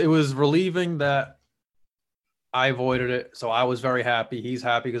 So it was relieving that I avoided it. So I was very happy. He's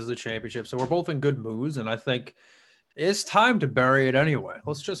happy because of the championship. So we're both in good moods. And I think it's time to bury it anyway.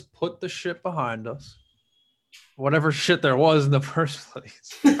 Let's just put the shit behind us. Whatever shit there was in the first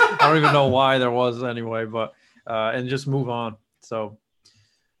place. I don't even know why there was anyway, but and just move on. So,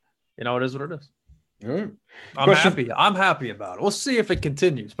 it is what it is. All right. I'm happy about it. We'll see if it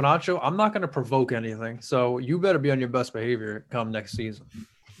continues. Panacho, I'm not going to provoke anything. So you better be on your best behavior come next season.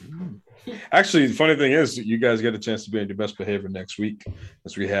 Actually, the funny thing is, you guys get a chance to be on your best behavior next week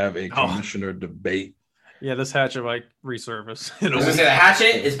as we have a commissioner debate. Yeah, this hatchet might resurface. I was going to say the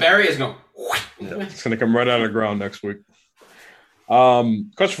hatchet is buried. It's going. Yeah, it's going to come right out of the ground next week.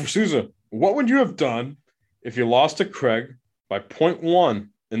 Question for Souza. What would you have done if you lost to Craig by 0.1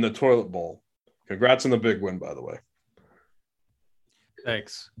 in the toilet bowl? Congrats on the big win, by the way.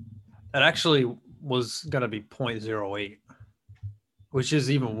 Thanks. It actually was going to be 0.08, which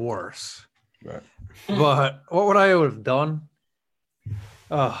is even worse. Right. But what would I have done?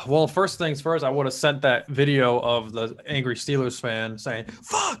 Well, first things first, I would have sent that video of the angry Steelers fan saying,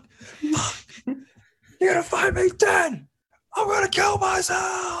 fuck, you're going to find me dead. I'm going to kill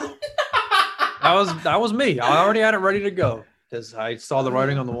myself. That was me. I already had it ready to go because I saw the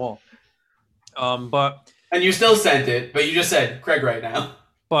writing on the wall. And you still sent it, but you just said Craig right now.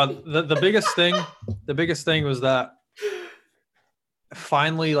 But the biggest thing was that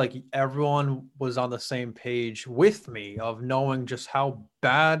finally, like, everyone was on the same page with me of knowing just how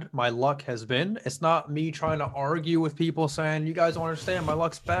bad my luck has been. It's not me trying to argue with people saying, you guys don't understand, my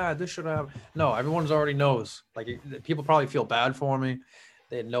luck's bad, this should have. No, everyone's already knows. Like, people probably feel bad for me.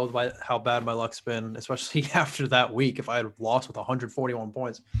 They know how bad my luck's been, especially after that week if I had lost with 141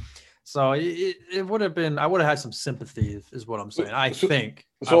 points. So it would have been, I would have had some sympathy is what I'm saying. I think.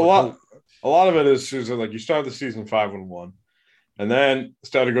 So a lot of it is, Susan, like, you started the season 5-1. And then it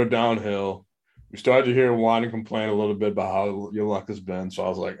started to go downhill. We started to hear whine and complain a little bit about how your luck has been. So I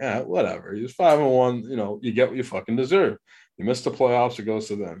was like, whatever. You're 5-1. You get what you fucking deserve. You missed the playoffs. It goes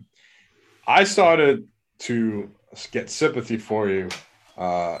to them. I started to get sympathy for you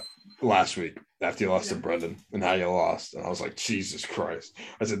last week after you lost to Brendan and how you lost. And I was like, Jesus Christ.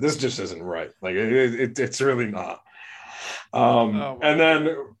 I said, this just isn't right. Like, it's really not. And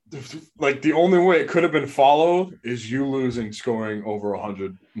then, like, the only way it could have been followed is you losing, scoring over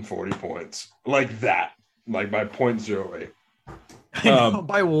 140 points like that, like by 0.08.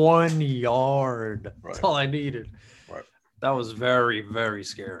 By 1 yard. Right. That's all I needed. Right. That was very, very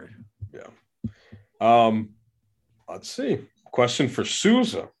scary. Yeah. Let's see. Question for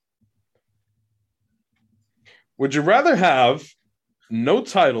Souza. Would you rather have no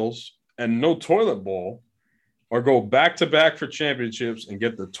titles and no toilet bowl, or go back-to-back for championships and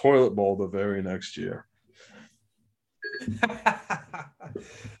get the toilet bowl the very next year?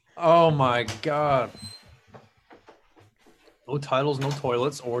 Oh, my God. No titles, no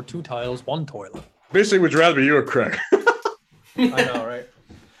toilets, or 2 titles, 1 toilet. Basically, would you rather be you or Craig? I know, right?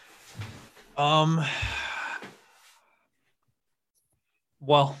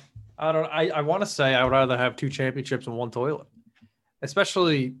 Well, I don't. I want to say I would rather have 2 championships and 1 toilet,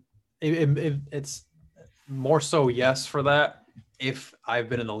 especially if it's more so yes for that if I've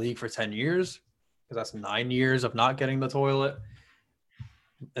been in the league for 10 years, because that's 9 years of not getting the toilet.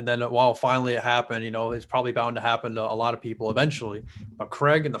 And then while finally it happened, it's probably bound to happen to a lot of people eventually. But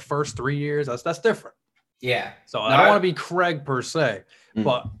Craig in the first 3 years, that's different. Yeah. So I don't want to be Craig per se,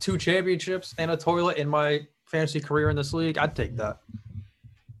 but 2 championships and a toilet in my fantasy career in this league, I'd take that.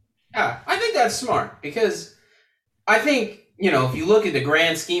 Yeah, I think that's smart because I think, if you look at the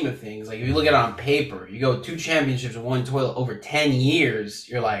grand scheme of things, like if you look at it on paper, you go 2 championships and 1 toilet over 10 years,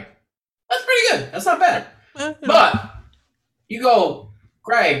 you're like, that's pretty good. That's not bad. But you go,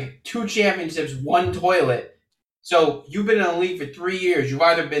 Craig, 2 championships, 1 toilet. So you've been in the league for 3 years. You've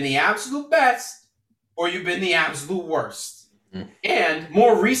either been the absolute best or you've been the absolute worst. And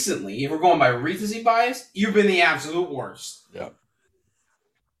more recently, if we're going by recency bias, you've been the absolute worst. Yeah.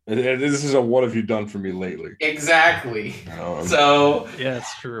 This is a what have you done for me lately? Exactly. So yeah,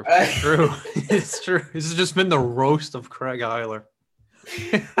 it's true. It's true. It's true. This has just been the roast of Craig Heiler.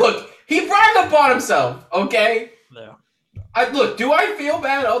 Look, he bragged upon himself. Okay. Yeah. Look. Do I feel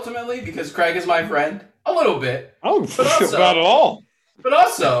bad ultimately because Craig is my friend? A little bit. I don't feel bad at all. But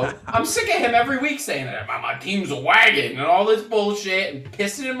also, I'm sick of him every week saying that my team's a wagon and all this bullshit and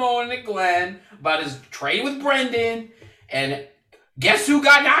pissing and moaning at Glenn about his trade with Brendan. And guess who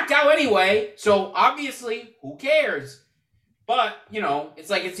got knocked out anyway? So obviously, who cares? But, it's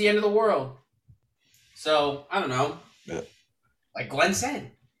like it's the end of the world. So, I don't know. Yeah. Like Glenn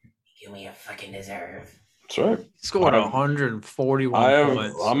said, give me a fucking deserve. That's right. He scored 141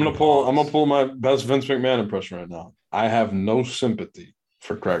 points. I'm gonna pull my best Vince McMahon impression right now. I have no sympathy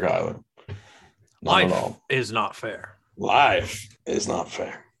for Craig Heiler. Life is not fair. Life is not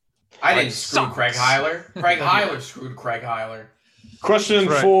fair. I didn't screw Craig Heiler. Craig Heiler screwed Craig Heiler. Question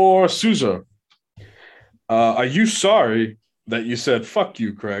for Souza. Are you sorry that you said fuck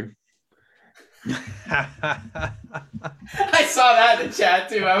you, Craig? I saw that in the chat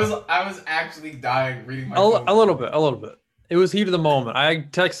too. I was actually dying reading my phone. A little bit. It was heat of the moment. I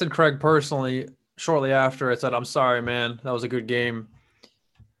texted Craig personally shortly after. I said, "I'm sorry, man. That was a good game."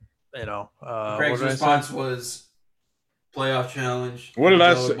 Craig's response was playoff challenge. What did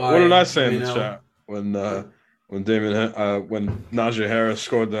I say in the chat when Najee Harris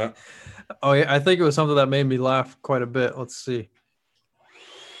scored that? Oh yeah, I think it was something that made me laugh quite a bit. Let's see.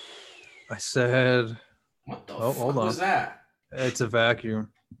 I said, "What the fuck was that?" It's a vacuum.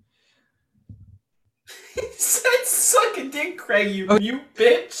 He said, "Suck a dick, Craig, you mute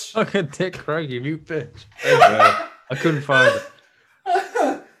bitch." Suck a dick, Craig, you mute bitch. I couldn't find it.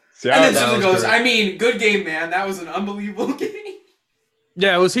 See, and then Susan goes, great. I mean, good game, man. That was an unbelievable game.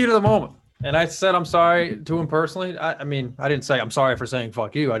 Yeah, it was heat of the moment. And I said I'm sorry to him personally. I mean, I didn't say I'm sorry for saying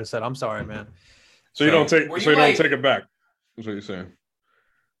fuck you. I just said I'm sorry, man. So you don't take it back. That's what you're saying.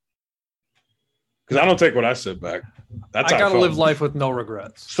 Because I don't take what I said back. I gotta live life with no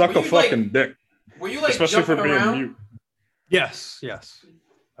regrets. Suck a fucking dick. Were you like especially for being around? mute? Yes,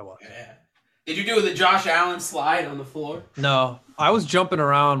 I was. Yeah. Did you do the Josh Allen slide on the floor? No, I was jumping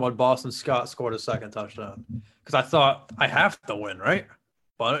around when Boston Scott scored a second touchdown because I thought I have to win, right?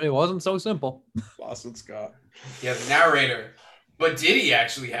 But it wasn't so simple. Boston Scott. Yeah, the narrator. But did he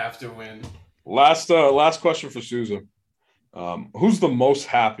actually have to win? Last question for Susan. Who's the most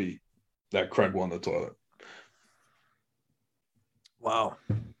happy that Craig won the toilet? Wow.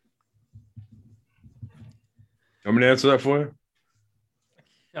 You want me to answer that for you?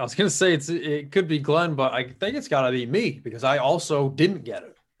 I was gonna say it could be Glenn, but I think it's gotta be me because I also didn't get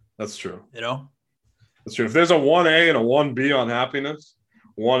it. That's true. That's true. If there's a 1A and a 1B on happiness,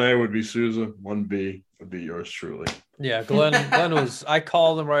 1A would be Susan, 1B would be yours truly. Yeah, Glenn was. I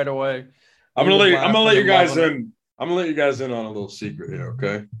called him right away. I'm gonna let you guys in. I'm gonna let you guys in on a little secret here,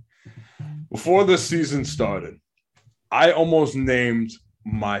 okay? Before this season started, I almost named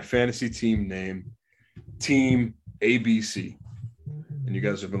my fantasy team name Team ABC. And you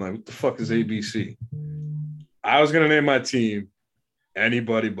guys have been like, what the fuck is ABC? I was going to name my team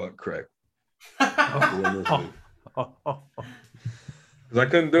anybody but Craig. Because I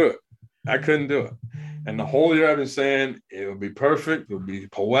couldn't do it. And the whole year I've been saying it would be perfect. It would be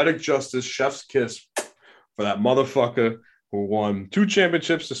poetic justice, chef's kiss for that motherfucker who won 2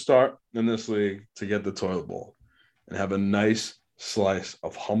 championships to start in this league to get the toilet bowl and have a nice slice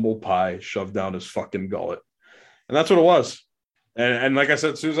of humble pie shoved down his fucking gullet. And that's what it was. And like I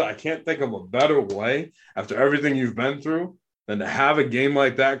said, Susan, I can't think of a better way after everything you've been through than to have a game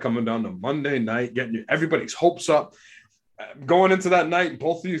like that coming down to Monday night, getting everybody's hopes up. Going into that night,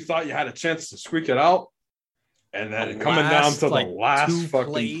 both of you thought you had a chance to squeak it out. And then coming down to the last two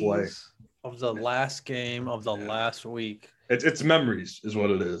fucking play of the last game of the last week. It's memories is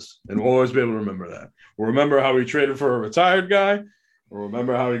what it is. And we'll always be able to remember that. We'll remember how we traded for a retired guy. We'll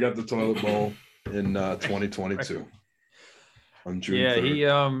remember how he got the toilet bowl in 2022 on June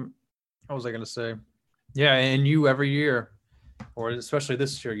 3rd. What was I going to say? Yeah, and you every year, or especially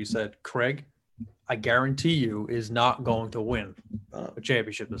this year, you said, Craig, I guarantee you is not going to win a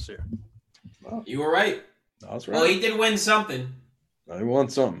championship this year. Oh, you were right. That's right. Well, he did win something. He won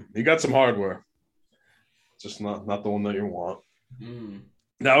something. He got some hardware. Just not the one that you want.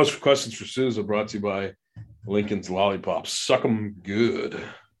 That was Questions for Souza, brought to you by Lincoln's Lollipops. Suck 'em good.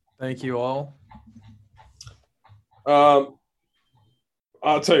 Thank you all. I'll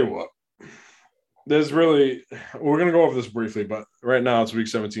tell you what. We're going to go over this briefly, but right now it's week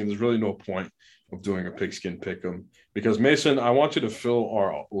 17. There's really no point of doing a pigskin pick'em because, Mason, I want you to fill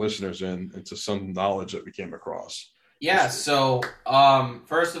our listeners into some knowledge that we came across. Yeah, so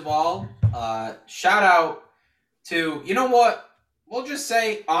first of all, shout out to, you know what? We'll just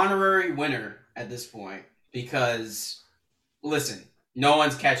say honorary winner at this point because, listen, no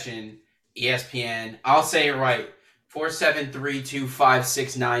one's catching ESPN. I'll say it right.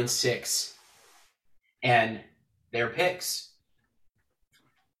 4732566 and their picks.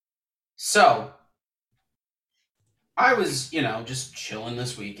 So I was, just chilling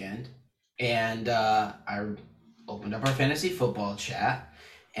this weekend and I opened up our fantasy football chat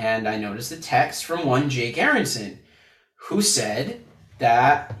and I noticed a text from one Jake Aronson who said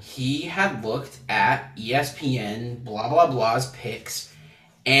that he had looked at ESPN blah blah blah's picks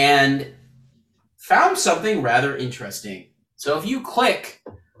and found something rather interesting. So if you go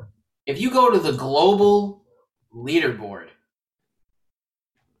to the global leaderboard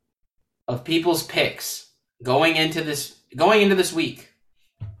of people's picks going into this week,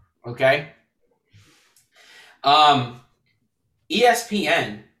 okay?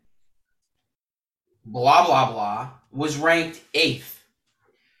 ESPN blah blah blah was ranked 8th.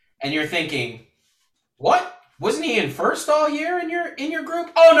 And you're thinking, what? Wasn't he in first all year in your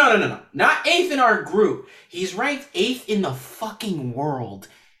group? Oh, no. Not 8th in our group. He's ranked 8th in the fucking world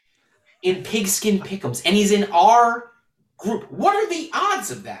in pigskin pick'ems. And he's in our group. What are the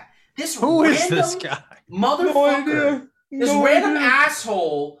odds of that? Who is this guy? Motherfucker. Random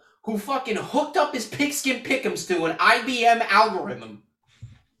asshole who fucking hooked up his pigskin pick'ems to an IBM algorithm.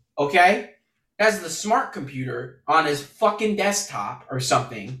 Okay? Has the smart computer on his fucking desktop or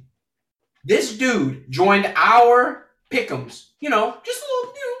something. This dude joined our pick'ems, just a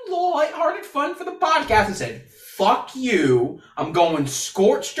little lighthearted fun for the podcast and said, fuck you, I'm going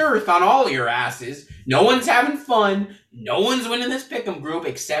scorched earth on all your asses. No one's having fun. No one's winning this pick'em group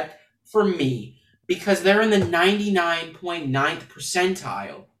except for me because they're in the 99.9th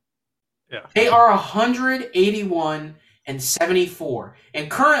percentile. Yeah. They are 181 and 74.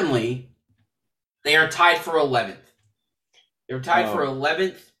 And currently, they are tied for 11th. They're tied for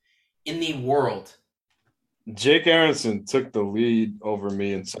 11th in the world. Jake Aronson took the lead over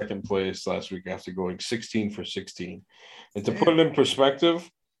me in second place last week after going 16 for 16. And to put it in perspective,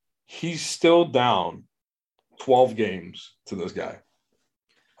 he's still down 12 games to this guy.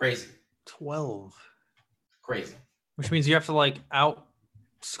 Crazy. 12. Crazy. Which means you have to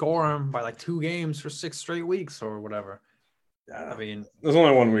outscore him by 2 games for 6 straight weeks or whatever. I mean, there's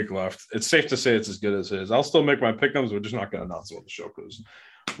only 1 week left. It's safe to say it's as good as his. I'll still make my pick'ems. We're just not going to announce it on the show because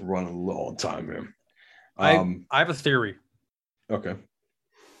we're running low on time here. I have a theory. Okay.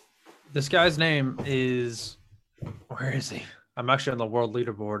 This guy's name is – where is he? I'm actually on the world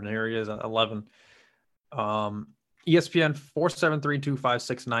leaderboard, and here he is at 11. ESPN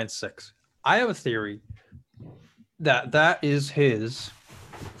 4732566. I have a theory that is his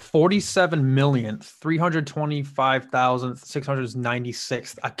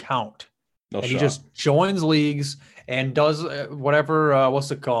 47,325,696th account. And he just joins leagues and does whatever,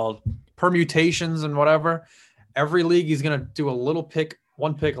 what's it called? Permutations and whatever. Every league he's going to do one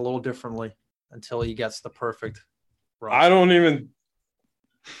pick a little differently until he gets the perfect roster. I don't even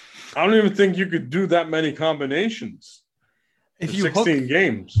think you could do that many combinations. If you 16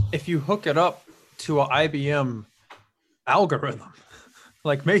 games. If you hook it up to an IBM algorithm,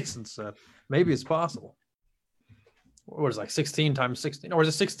 like Mason said, maybe it's possible. What is it, 16 times 16? Or is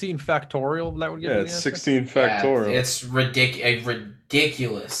it 16 factorial? That would get it's 16 factorial. Yeah, it's a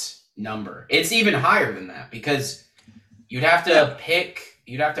ridiculous number. It's even higher than that because you'd have to pick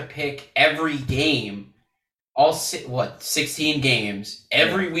every game, 16 games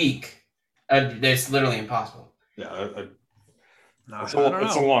every week. It's literally impossible. Yeah, it's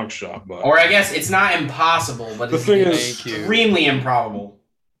a long shot, but or I guess it's not impossible, but it's extremely improbable.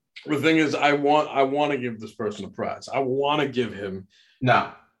 The thing is, I want to give this person a prize. I want to give him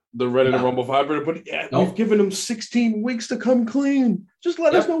No. the Ready to Rumble vibrator, but we've given him 16 weeks to come clean. Just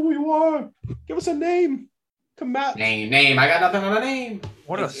let us know who you are. Give us a name. To match. Name. I got nothing on a name.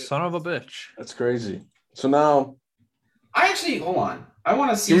 What a son of a bitch. That's crazy. So now, hold on. I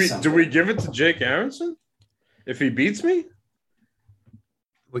want to see something. Do we give it to Jake Aronson if he beats me?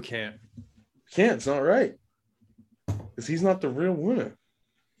 We can't. Can't. It's not right. Because he's not the real winner.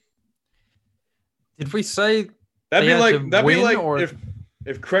 Did we say that'd be like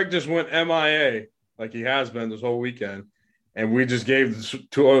if Craig just went MIA like he has been this whole weekend, and we just gave the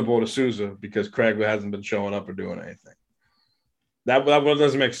toilet bowl to Souza because Craig hasn't been showing up or doing anything. That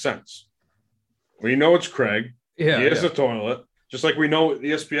doesn't make sense. We know it's Craig. Yeah, he is the toilet. Just like we know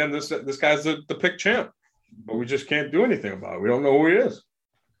ESPN, this guy's the pick champ, but we just can't do anything about it. We don't know who he is.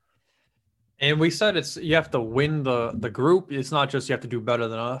 And we said you have to win the group. It's not just you have to do better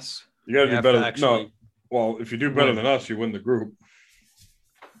than us. You got to do better. Well, if you do better than us, you win the group.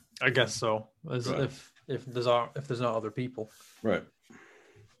 I guess so. Right. If there's no other people, right?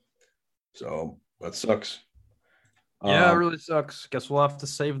 So that sucks. Yeah, it really sucks. Guess we'll have to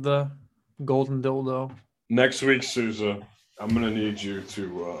save the golden dildo next week, Souza. I'm gonna need you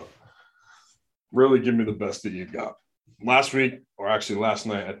to really give me the best that you got. Last week, or actually last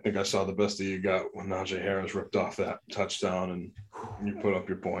night, I think I saw the best that you got when Najee Harris ripped off that touchdown and you put up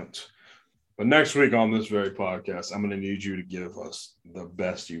your points. But next week on this very podcast, I'm going to need you to give us the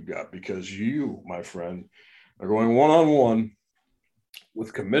best you got because you, my friend, are going one-on-one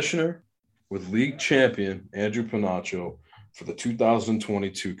with with league champion Andrew Panaccio for the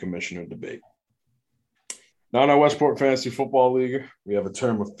 2022 commissioner debate. Now in our Westport Fantasy Football League, we have a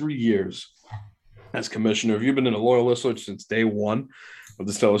term of 3 years as commissioner. If you've been a loyal listener since day one of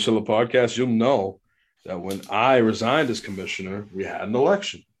the Stellar Schiller podcast, you'll know that when I resigned as commissioner, we had an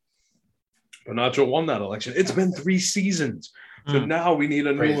election. Panaccio won that election. It's been 3 seasons. So now we need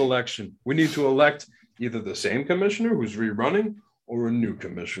a new election. We need to elect either the same commissioner who's rerunning or a new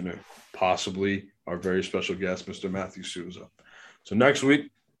commissioner, possibly our very special guest, Mr. Matthew Souza. So next week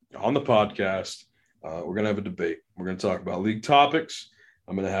on the podcast, we're going to have a debate. We're going to talk about league topics.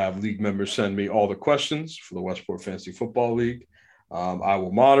 I'm going to have league members send me all the questions for the Westport Fantasy Football League. I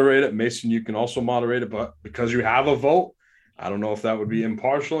will moderate it. Mason, you can also moderate it, but because you have a vote, I don't know if that would be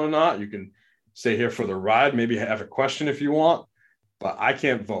impartial or not. You can stay here for the ride, maybe have a question if you want, but I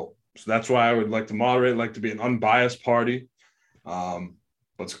can't vote. So that's why I would like to moderate, like to be an unbiased party. But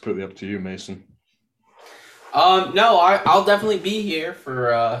it's completely up to you, Mason. No, I'll definitely be here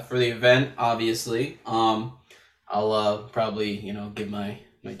for the event, obviously. I'll probably, give my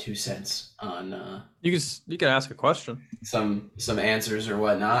 2 cents on you can ask a question. Some answers or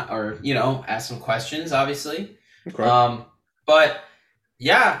whatnot, or ask some questions, obviously. Okay. But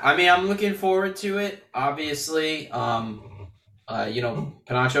yeah, I mean, I'm looking forward to it. Obviously, Panaccio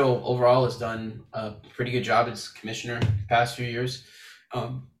overall has done a pretty good job as commissioner the past few years.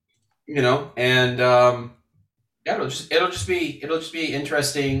 It'll just be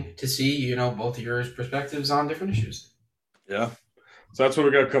interesting to see, both of your perspectives on different issues. Yeah. So that's what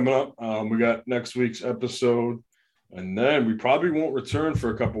we got coming up. We got next week's episode, and then we probably won't return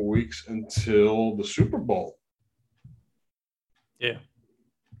for a couple weeks until the Super Bowl. Yeah.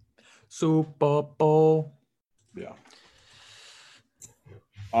 Super Bowl. Yeah.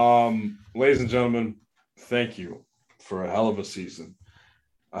 Ladies and gentlemen, thank you for a hell of a season,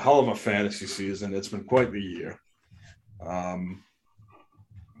 a hell of a fantasy season. It's been quite the year.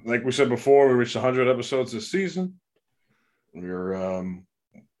 Like we said before, we reached 100 episodes this season. We're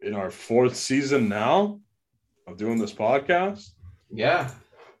in our 4th season now of doing this podcast. Yeah,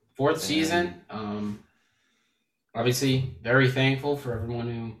 4th season. Obviously, very thankful for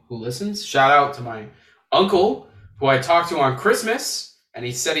everyone who listens. Shout out to my uncle, who I talked to on Christmas, and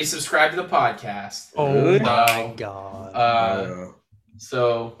he said he subscribed to the podcast. Oh, really? My God.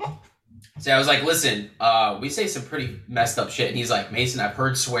 So I was like, listen, we say some pretty messed up shit. And he's like, Mason, I've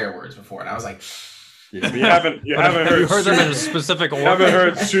heard swear words before. And I was like, yeah, but you haven't heard them in a specific order. You haven't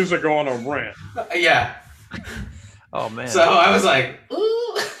heard Souza go on a rant. Yeah. Oh, man. So I was like, ooh.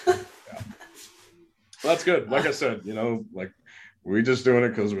 Well, that's good. Like I said, we're just doing it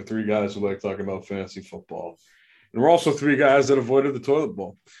because we're 3 guys who like talking about fantasy football. And we're also 3 guys that avoided the toilet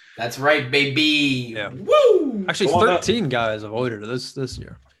bowl. That's right, baby. Yeah. Woo! Actually, 13 guys avoided it this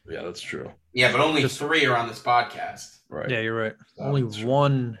year. Yeah, that's true. Yeah, but only 3 are on this podcast. Right. Yeah, you're right. Only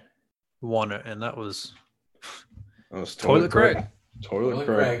one won it, and that was Toilet Craig. Toilet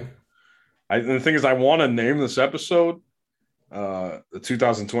Craig. The thing is, I want to name this episode the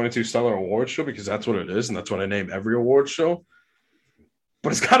 2022 Stellar Awards Show because that's what it is, and that's what I name every award show.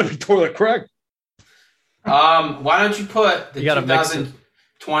 but it's got to be Toilet Craig. Why don't you put the You gotta mix it.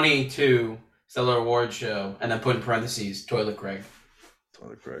 2022 Stellar Award Show and then put in parentheses Toilet Craig.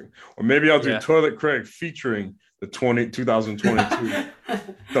 Toilet Craig. Or maybe I'll do Yeah. Toilet Craig featuring the 2022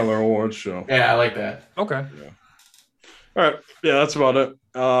 Stellar Awards Show. Yeah, I like that. Okay. All right. Yeah, that's about it.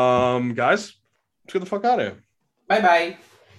 Guys, let's get the fuck out of here. Bye bye.